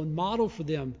people and model for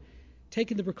them,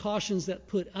 taking the precautions that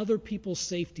put other people's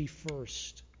safety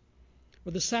first.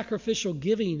 Or the sacrificial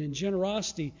giving and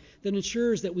generosity that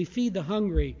ensures that we feed the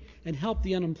hungry and help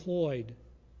the unemployed.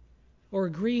 Or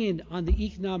agreeing on the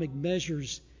economic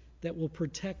measures that will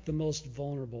protect the most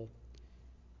vulnerable.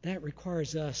 That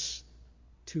requires us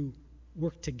to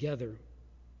work together.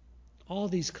 All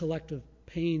these collective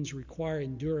pains require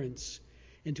endurance.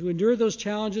 And to endure those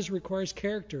challenges requires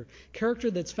character.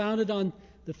 Character that's founded on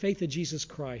the faith of Jesus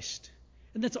Christ.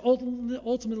 And that's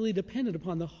ultimately dependent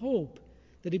upon the hope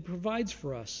that He provides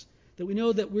for us. That we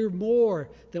know that we're more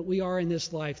than we are in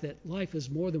this life. That life is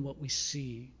more than what we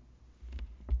see.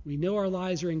 We know our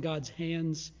lives are in God's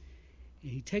hands. And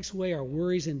He takes away our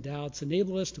worries and doubts,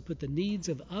 enable us to put the needs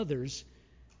of others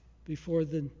before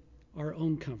our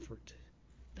own comfort.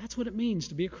 That's what it means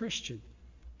to be a Christian.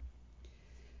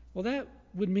 Well, that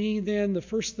would mean then the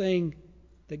first thing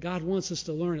that God wants us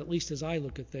to learn, at least as I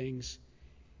look at things,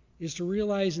 is to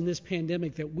realize in this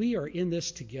pandemic that we are in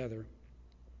this together.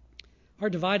 Our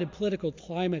divided political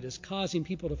climate is causing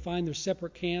people to find their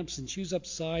separate camps and choose up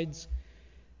sides.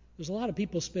 There's a lot of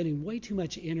people spending way too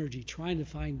much energy trying to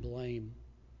find blame.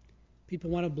 People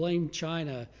want to blame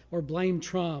China or blame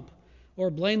Trump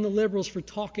or blame the liberals for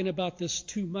talking about this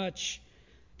too much.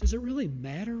 Does it really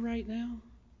matter right now?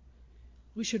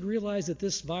 We should realize that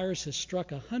this virus has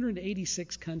struck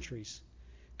 186 countries.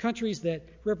 Countries that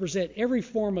represent every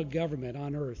form of government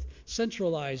on earth.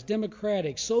 Centralized,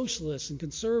 democratic, socialist, and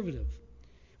conservative.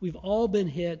 We've all been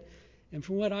hit, and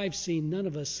from what I've seen, none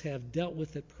of us have dealt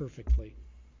with it perfectly.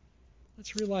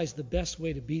 Let's realize the best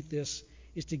way to beat this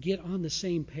is to get on the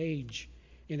same page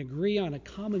and agree on a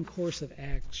common course of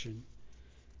action.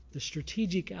 The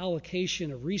strategic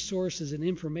allocation of resources and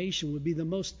information would be the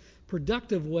most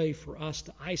productive way for us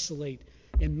to isolate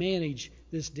and manage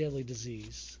this deadly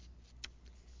disease.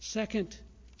 Second,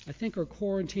 I think our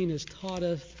quarantine has taught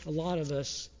us, a lot of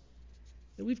us,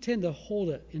 that we tend to hold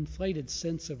an inflated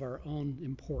sense of our own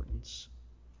importance.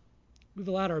 We've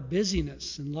allowed our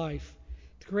busyness in life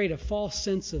to create a false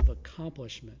sense of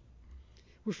accomplishment.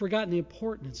 We've forgotten the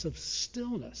importance of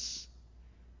stillness,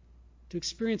 to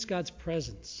experience God's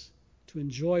presence, to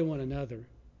enjoy one another.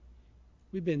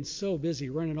 We've been so busy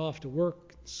running off to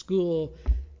work, school,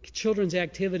 children's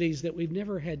activities that we've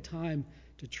never had time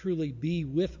to truly be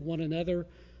with one another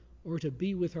or to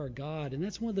be with our God. And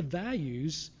that's one of the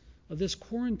values of this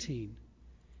quarantine.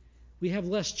 We have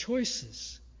less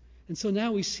choices. And so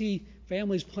now we see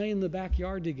families playing in the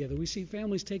backyard together. We see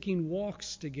families taking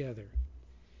walks together.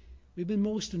 We've been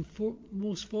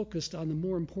most focused on the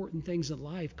more important things in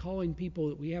life, calling people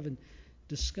that we haven't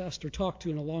discussed or talked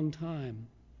to in a long time.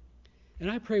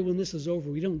 And I pray when this is over,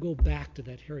 we don't go back to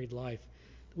that harried life,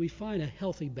 that we find a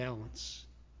healthy balance.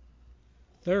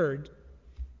 Third,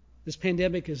 this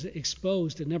pandemic has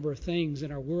exposed a number of things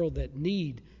in our world that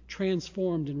need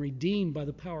transformed and redeemed by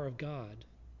the power of God.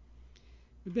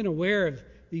 We've been aware of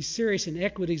these serious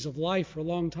inequities of life for a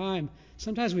long time.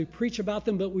 Sometimes we preach about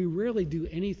them, but we rarely do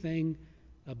anything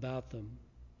about them.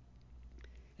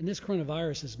 And this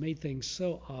coronavirus has made things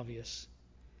so obvious.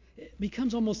 It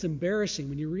becomes almost embarrassing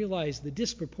when you realize the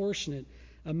disproportionate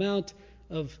amount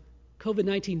of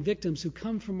COVID-19 victims who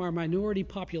come from our minority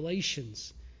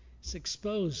populations. It's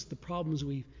exposed the problems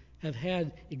we have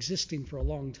had existing for a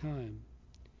long time.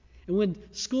 And when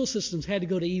school systems had to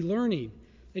go to e-learning,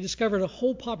 they discovered a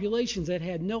whole population that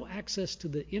had no access to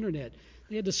the internet.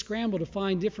 They had to scramble to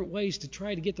find different ways to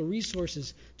try to get the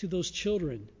resources to those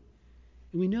children.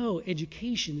 And we know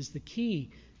education is the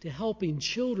key to helping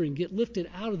children get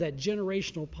lifted out of that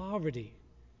generational poverty.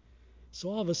 So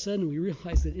all of a sudden we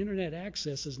realize that internet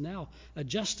access is now a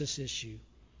justice issue,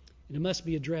 and it must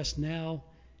be addressed now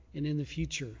and in the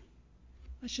future.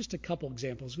 That's just a couple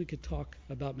examples. We could talk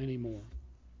about many more.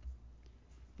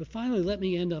 But finally, let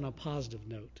me end on a positive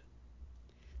note.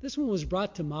 This one was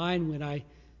brought to mind when I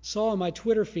saw on my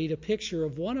Twitter feed a picture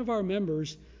of one of our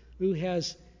members who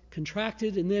has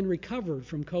contracted and then recovered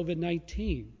from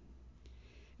COVID-19. It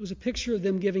was a picture of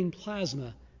them giving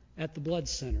plasma at the blood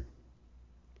center.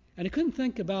 And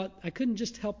I couldn't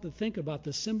just help but think about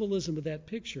the symbolism of that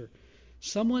picture.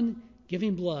 Someone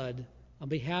giving blood on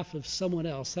behalf of someone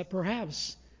else that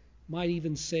perhaps might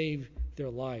even save their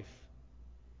life.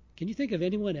 Can you think of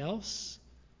anyone else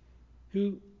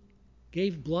who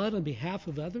gave blood on behalf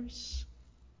of others?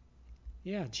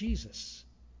 Yeah, Jesus.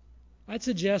 I'd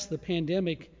suggest the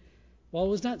pandemic, while it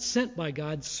was not sent by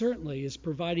God, certainly is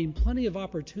providing plenty of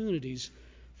opportunities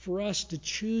for us to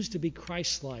choose to be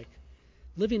Christ-like,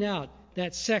 living out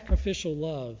that sacrificial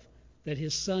love that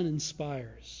His Son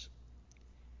inspires.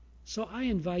 So I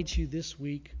invite you this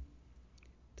week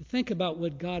to think about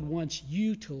what God wants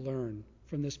you to learn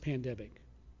from this pandemic.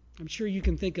 I'm sure you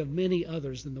can think of many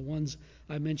others than the ones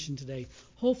I mentioned today.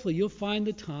 Hopefully you'll find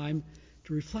the time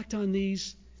to reflect on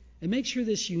these and make sure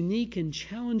this unique and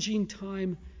challenging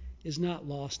time is not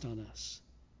lost on us.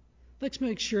 Let's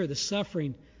make sure the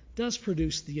suffering does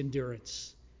produce the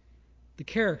endurance, the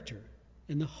character,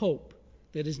 and the hope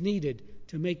that is needed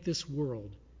to make this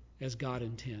world as God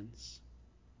intends.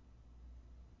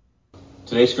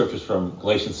 Today's scripture is from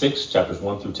Galatians 6, chapters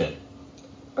 1 through 10.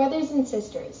 Brothers and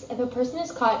sisters, if a person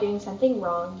is caught doing something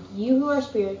wrong, you who are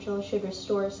spiritual should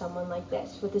restore someone like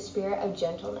this with a spirit of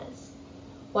gentleness.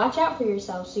 Watch out for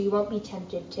yourselves so you won't be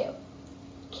tempted too.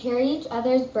 Carry each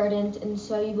other's burdens, and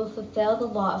so you will fulfill the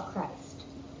law of Christ.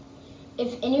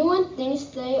 If anyone thinks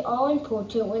they are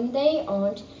important when they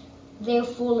aren't, they're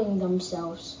fooling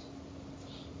themselves.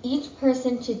 Each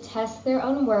person should test their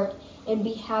own work and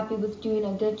be happy with doing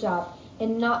a good job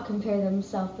and not compare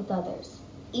themselves with others.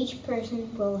 Each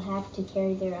person will have to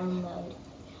carry their own load.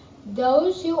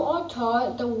 Those who are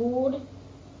taught the word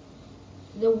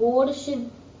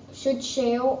should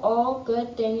share all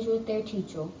good things with their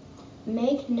teacher.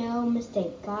 Make no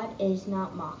mistake, God is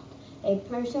not mocked. A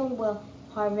person will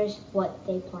harvest what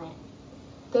they plant.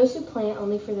 Those who plant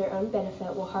only for their own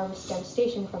benefit will harvest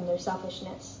devastation from their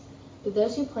selfishness. But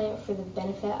those who plant for the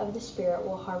benefit of the Spirit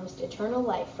will harvest eternal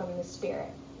life from the Spirit.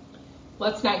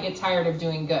 Let's not get tired of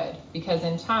doing good, because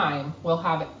in time we'll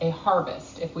have a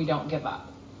harvest if we don't give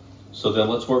up. So then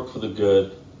let's work for the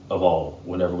good of all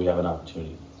whenever we have an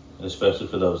opportunity, and especially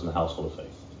for those in the household of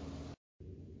faith.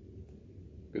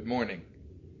 Good morning.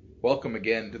 Welcome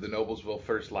again to the Noblesville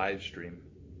First live stream.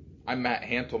 I'm Matt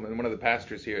Hantelman, one of the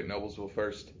pastors here at Noblesville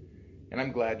First, and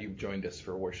I'm glad you've joined us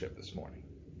for worship this morning.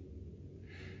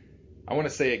 I want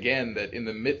to say again that in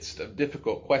the midst of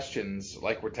difficult questions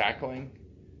like we're tackling,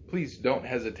 please don't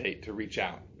hesitate to reach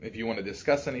out. If you want to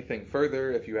discuss anything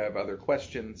further, if you have other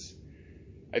questions,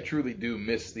 I truly do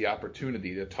miss the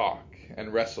opportunity to talk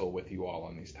and wrestle with you all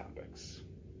on these topics.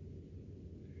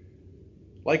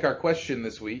 Like our question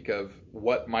this week of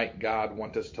what might God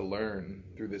want us to learn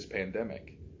through this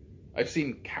pandemic, I've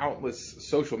seen countless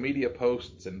social media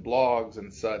posts and blogs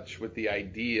and such with the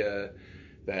idea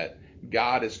that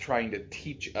God is trying to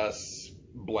teach us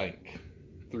blank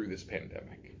through this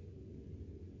pandemic.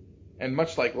 And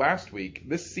much like last week,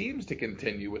 this seems to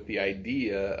continue with the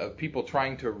idea of people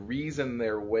trying to reason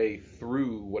their way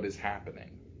through what is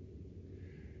happening.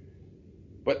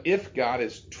 But if God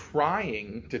is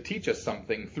trying to teach us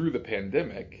something through the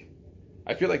pandemic,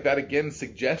 I feel like that again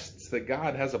suggests that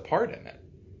God has a part in it.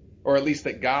 Or at least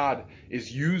that God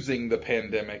is using the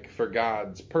pandemic for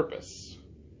God's purpose.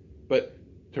 But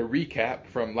to recap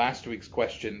from last week's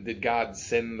question, did God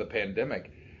send the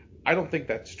pandemic? I don't think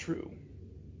that's true.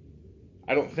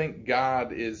 I don't think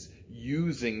God is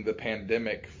using the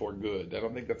pandemic for good. I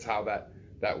don't think that's how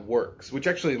that works, which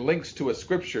actually links to a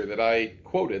scripture that I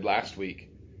quoted last week,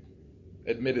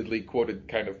 admittedly quoted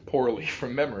kind of poorly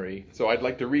from memory. So I'd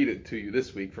like to read it to you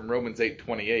this week from Romans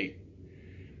 8:28.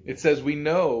 It says, "We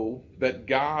know that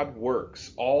God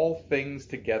works all things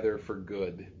together for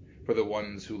good for the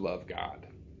ones who love God,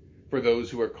 for those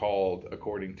who are called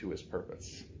according to His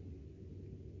purpose."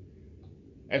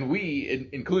 And we,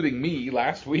 including me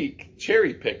last week,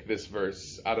 cherry-picked this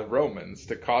verse out of Romans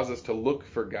to cause us to look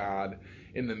for God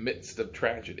in the midst of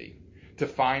tragedy, to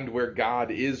find where God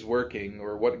is working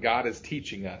or what God is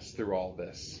teaching us through all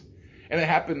this. And it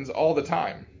happens all the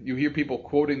time. You hear people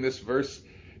quoting this verse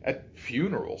at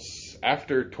funerals,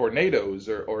 after tornadoes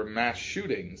or mass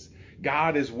shootings.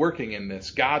 God is working in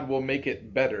this. God will make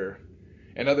it better.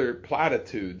 And other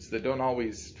platitudes that don't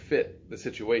always fit the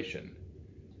situation.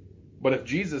 But if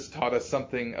Jesus taught us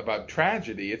something about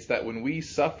tragedy, it's that when we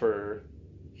suffer,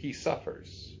 He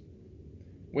suffers.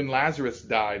 When Lazarus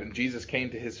died and Jesus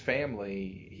came to his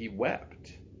family, He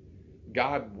wept.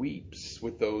 God weeps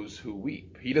with those who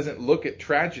weep. He doesn't look at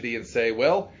tragedy and say,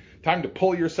 well, time to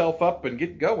pull yourself up and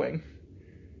get going.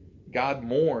 God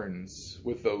mourns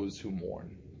with those who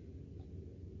mourn.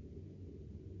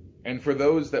 And for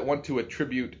those that want to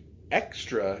attribute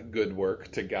extra good work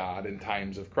to God in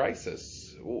times of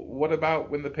crisis, what about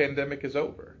when the pandemic is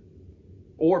over?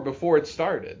 Or before it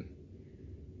started?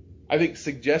 I think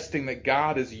suggesting that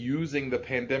God is using the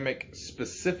pandemic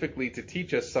specifically to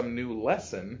teach us some new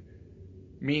lesson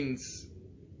means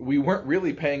we weren't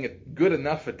really paying good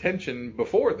enough attention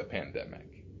before the pandemic.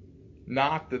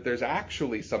 Not that there's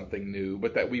actually something new,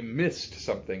 but that we missed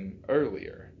something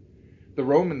earlier. The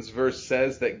Romans verse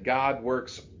says that God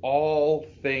works all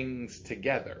things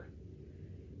together.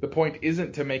 The point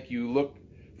isn't to make you look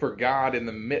for God in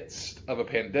the midst of a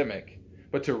pandemic,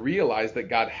 but to realize that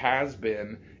God has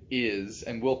been, is,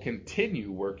 and will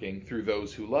continue working through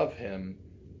those who love him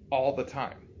all the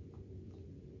time.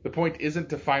 The point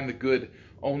isn't to find the good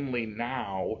only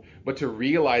now, but to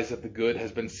realize that the good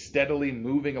has been steadily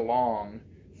moving along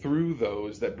through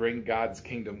those that bring God's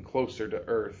kingdom closer to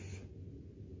earth,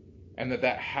 and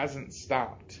that hasn't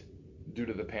stopped due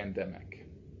to the pandemic.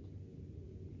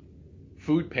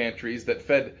 Food pantries that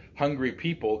fed hungry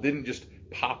people didn't just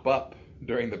pop up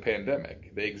during the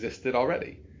pandemic. They existed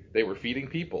already. They were feeding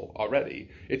people already.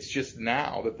 It's just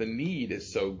now that the need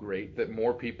is so great that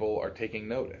more people are taking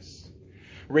notice.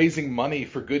 Raising money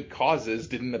for good causes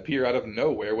didn't appear out of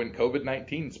nowhere when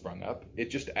COVID-19 sprung up. It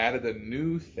just added a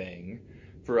new thing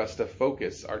for us to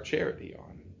focus our charity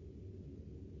on.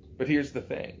 But here's the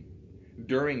thing.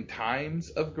 During times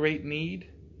of great need,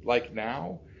 like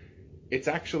now, it's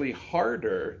actually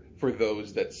harder for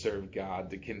those that serve God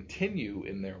to continue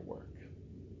in their work.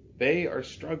 They are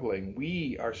struggling.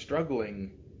 We are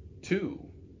struggling too.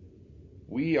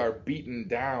 We are beaten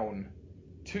down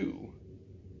too.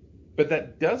 But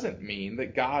that doesn't mean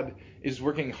that God is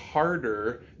working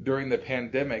harder during the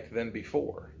pandemic than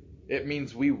before. It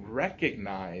means we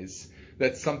recognize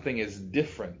that something is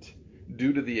different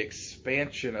due to the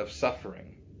expansion of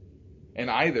suffering, and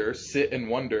either sit and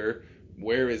wonder,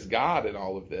 where is God in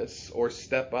all of this, or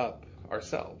step up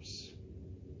ourselves.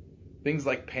 Things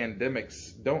like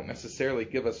pandemics don't necessarily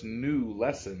give us new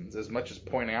lessons as much as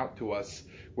point out to us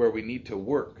where we need to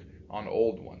work on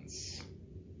old ones.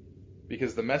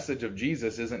 Because the message of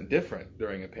Jesus isn't different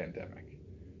during a pandemic.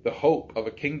 The hope of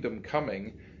a kingdom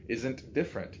coming isn't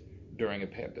different during a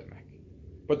pandemic.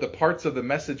 But the parts of the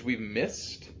message we've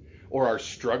missed, or are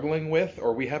struggling with,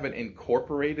 or we haven't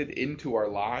incorporated into our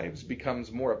lives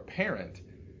becomes more apparent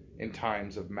in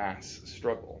times of mass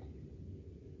struggle.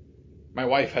 My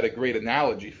wife had a great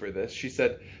analogy for this. She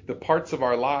said, the parts of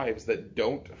our lives that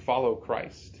don't follow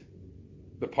Christ,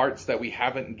 the parts that we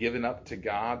haven't given up to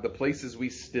God, the places we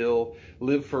still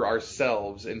live for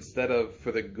ourselves instead of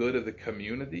for the good of the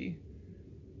community,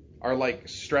 are like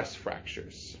stress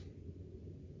fractures.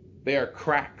 They are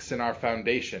cracks in our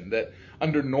foundation that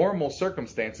under normal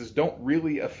circumstances don't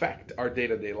really affect our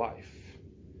day-to-day life.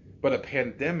 But a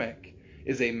pandemic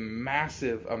is a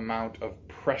massive amount of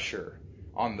pressure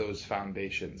on those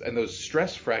foundations, and those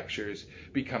stress fractures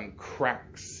become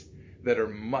cracks that are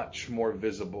much more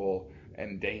visible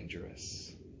and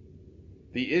dangerous.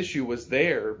 The issue was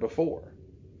there before.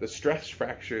 The stress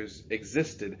fractures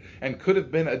existed and could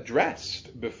have been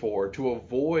addressed before to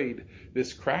avoid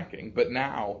this cracking, but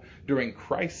now, during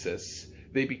crisis,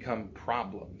 they become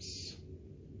problems.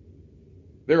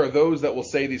 There are those that will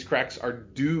say these cracks are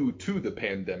due to the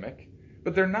pandemic,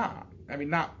 but they're not. I mean,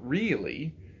 not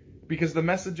really, because the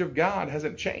message of God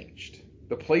hasn't changed.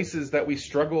 The places that we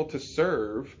struggle to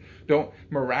serve don't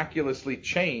miraculously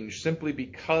change simply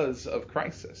because of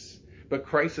crisis. But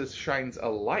crisis shines a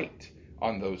light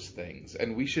on those things,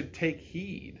 and we should take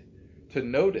heed to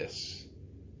notice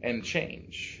and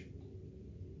change.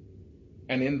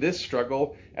 And in this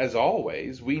struggle, as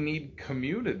always, we need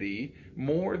community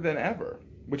more than ever,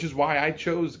 which is why I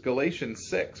chose Galatians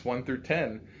 6, 1 through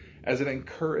 10 as an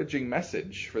encouraging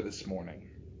message for this morning.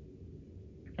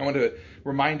 I want to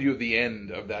remind you of the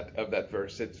end of that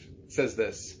verse. It says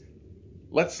this: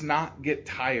 let's not get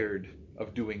tired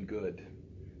of doing good,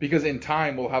 because in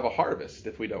time we'll have a harvest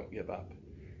if we don't give up.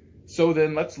 So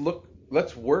then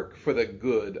let's work for the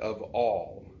good of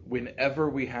all whenever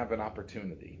we have an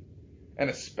opportunity, and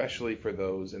especially for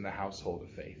those in the household of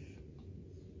faith.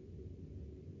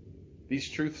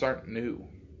 These truths aren't new.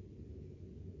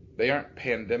 They aren't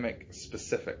pandemic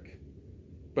specific,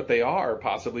 but they are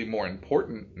possibly more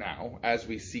important now as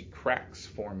we see cracks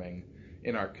forming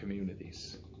in our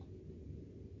communities.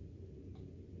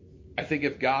 I think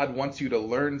if God wants you to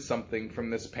learn something from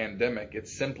this pandemic,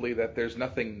 it's simply that there's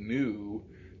nothing new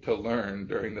to learn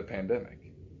during the pandemic.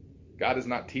 God is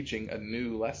not teaching a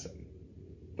new lesson.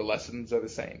 The lessons are the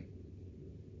same.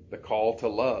 The call to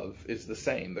love is the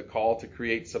same. The call to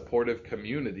create supportive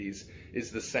communities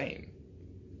is the same.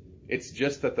 It's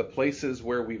just that the places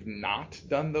where we've not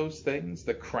done those things,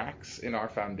 the cracks in our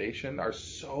foundation, are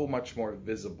so much more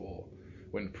visible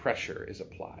when pressure is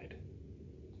applied.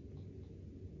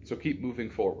 So keep moving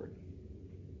forward.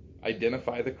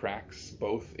 Identify the cracks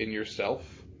both in yourself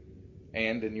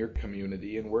and in your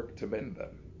community and work to mend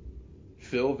them.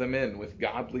 Fill them in with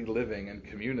godly living and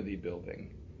community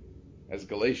building. As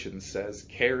Galatians says,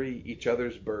 carry each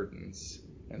other's burdens,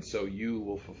 and so you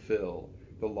will fulfill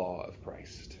the law of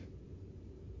Christ.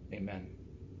 Amen.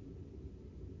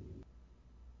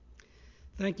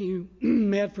 Thank you,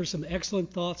 Matt, for some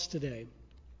excellent thoughts today.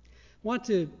 I want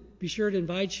to be sure to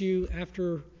invite you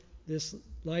after this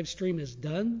live stream is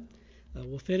done.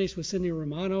 We'll finish with Cindy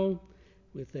Romano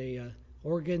with a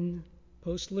organ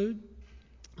postlude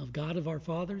of God of Our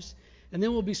Fathers. And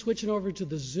then we'll be switching over to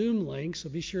the Zoom link, so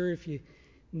be sure if you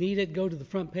need it, go to the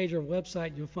front page of our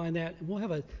website, you'll find that. And we'll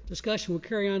have a discussion. We'll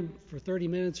carry on for 30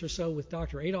 minutes or so with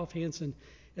Dr. Adolf Hansen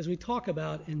as we talk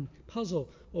about and puzzle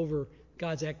over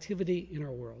God's activity in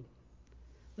our world.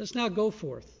 Let's now go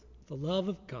forth with the love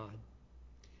of God.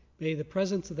 May the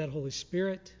presence of that Holy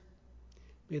Spirit,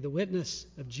 may the witness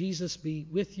of Jesus be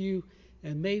with you,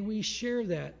 and may we share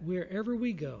that wherever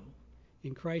we go.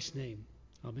 In Christ's name,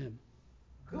 amen.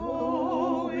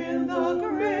 Go in the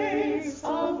grace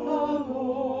of the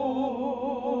Lord.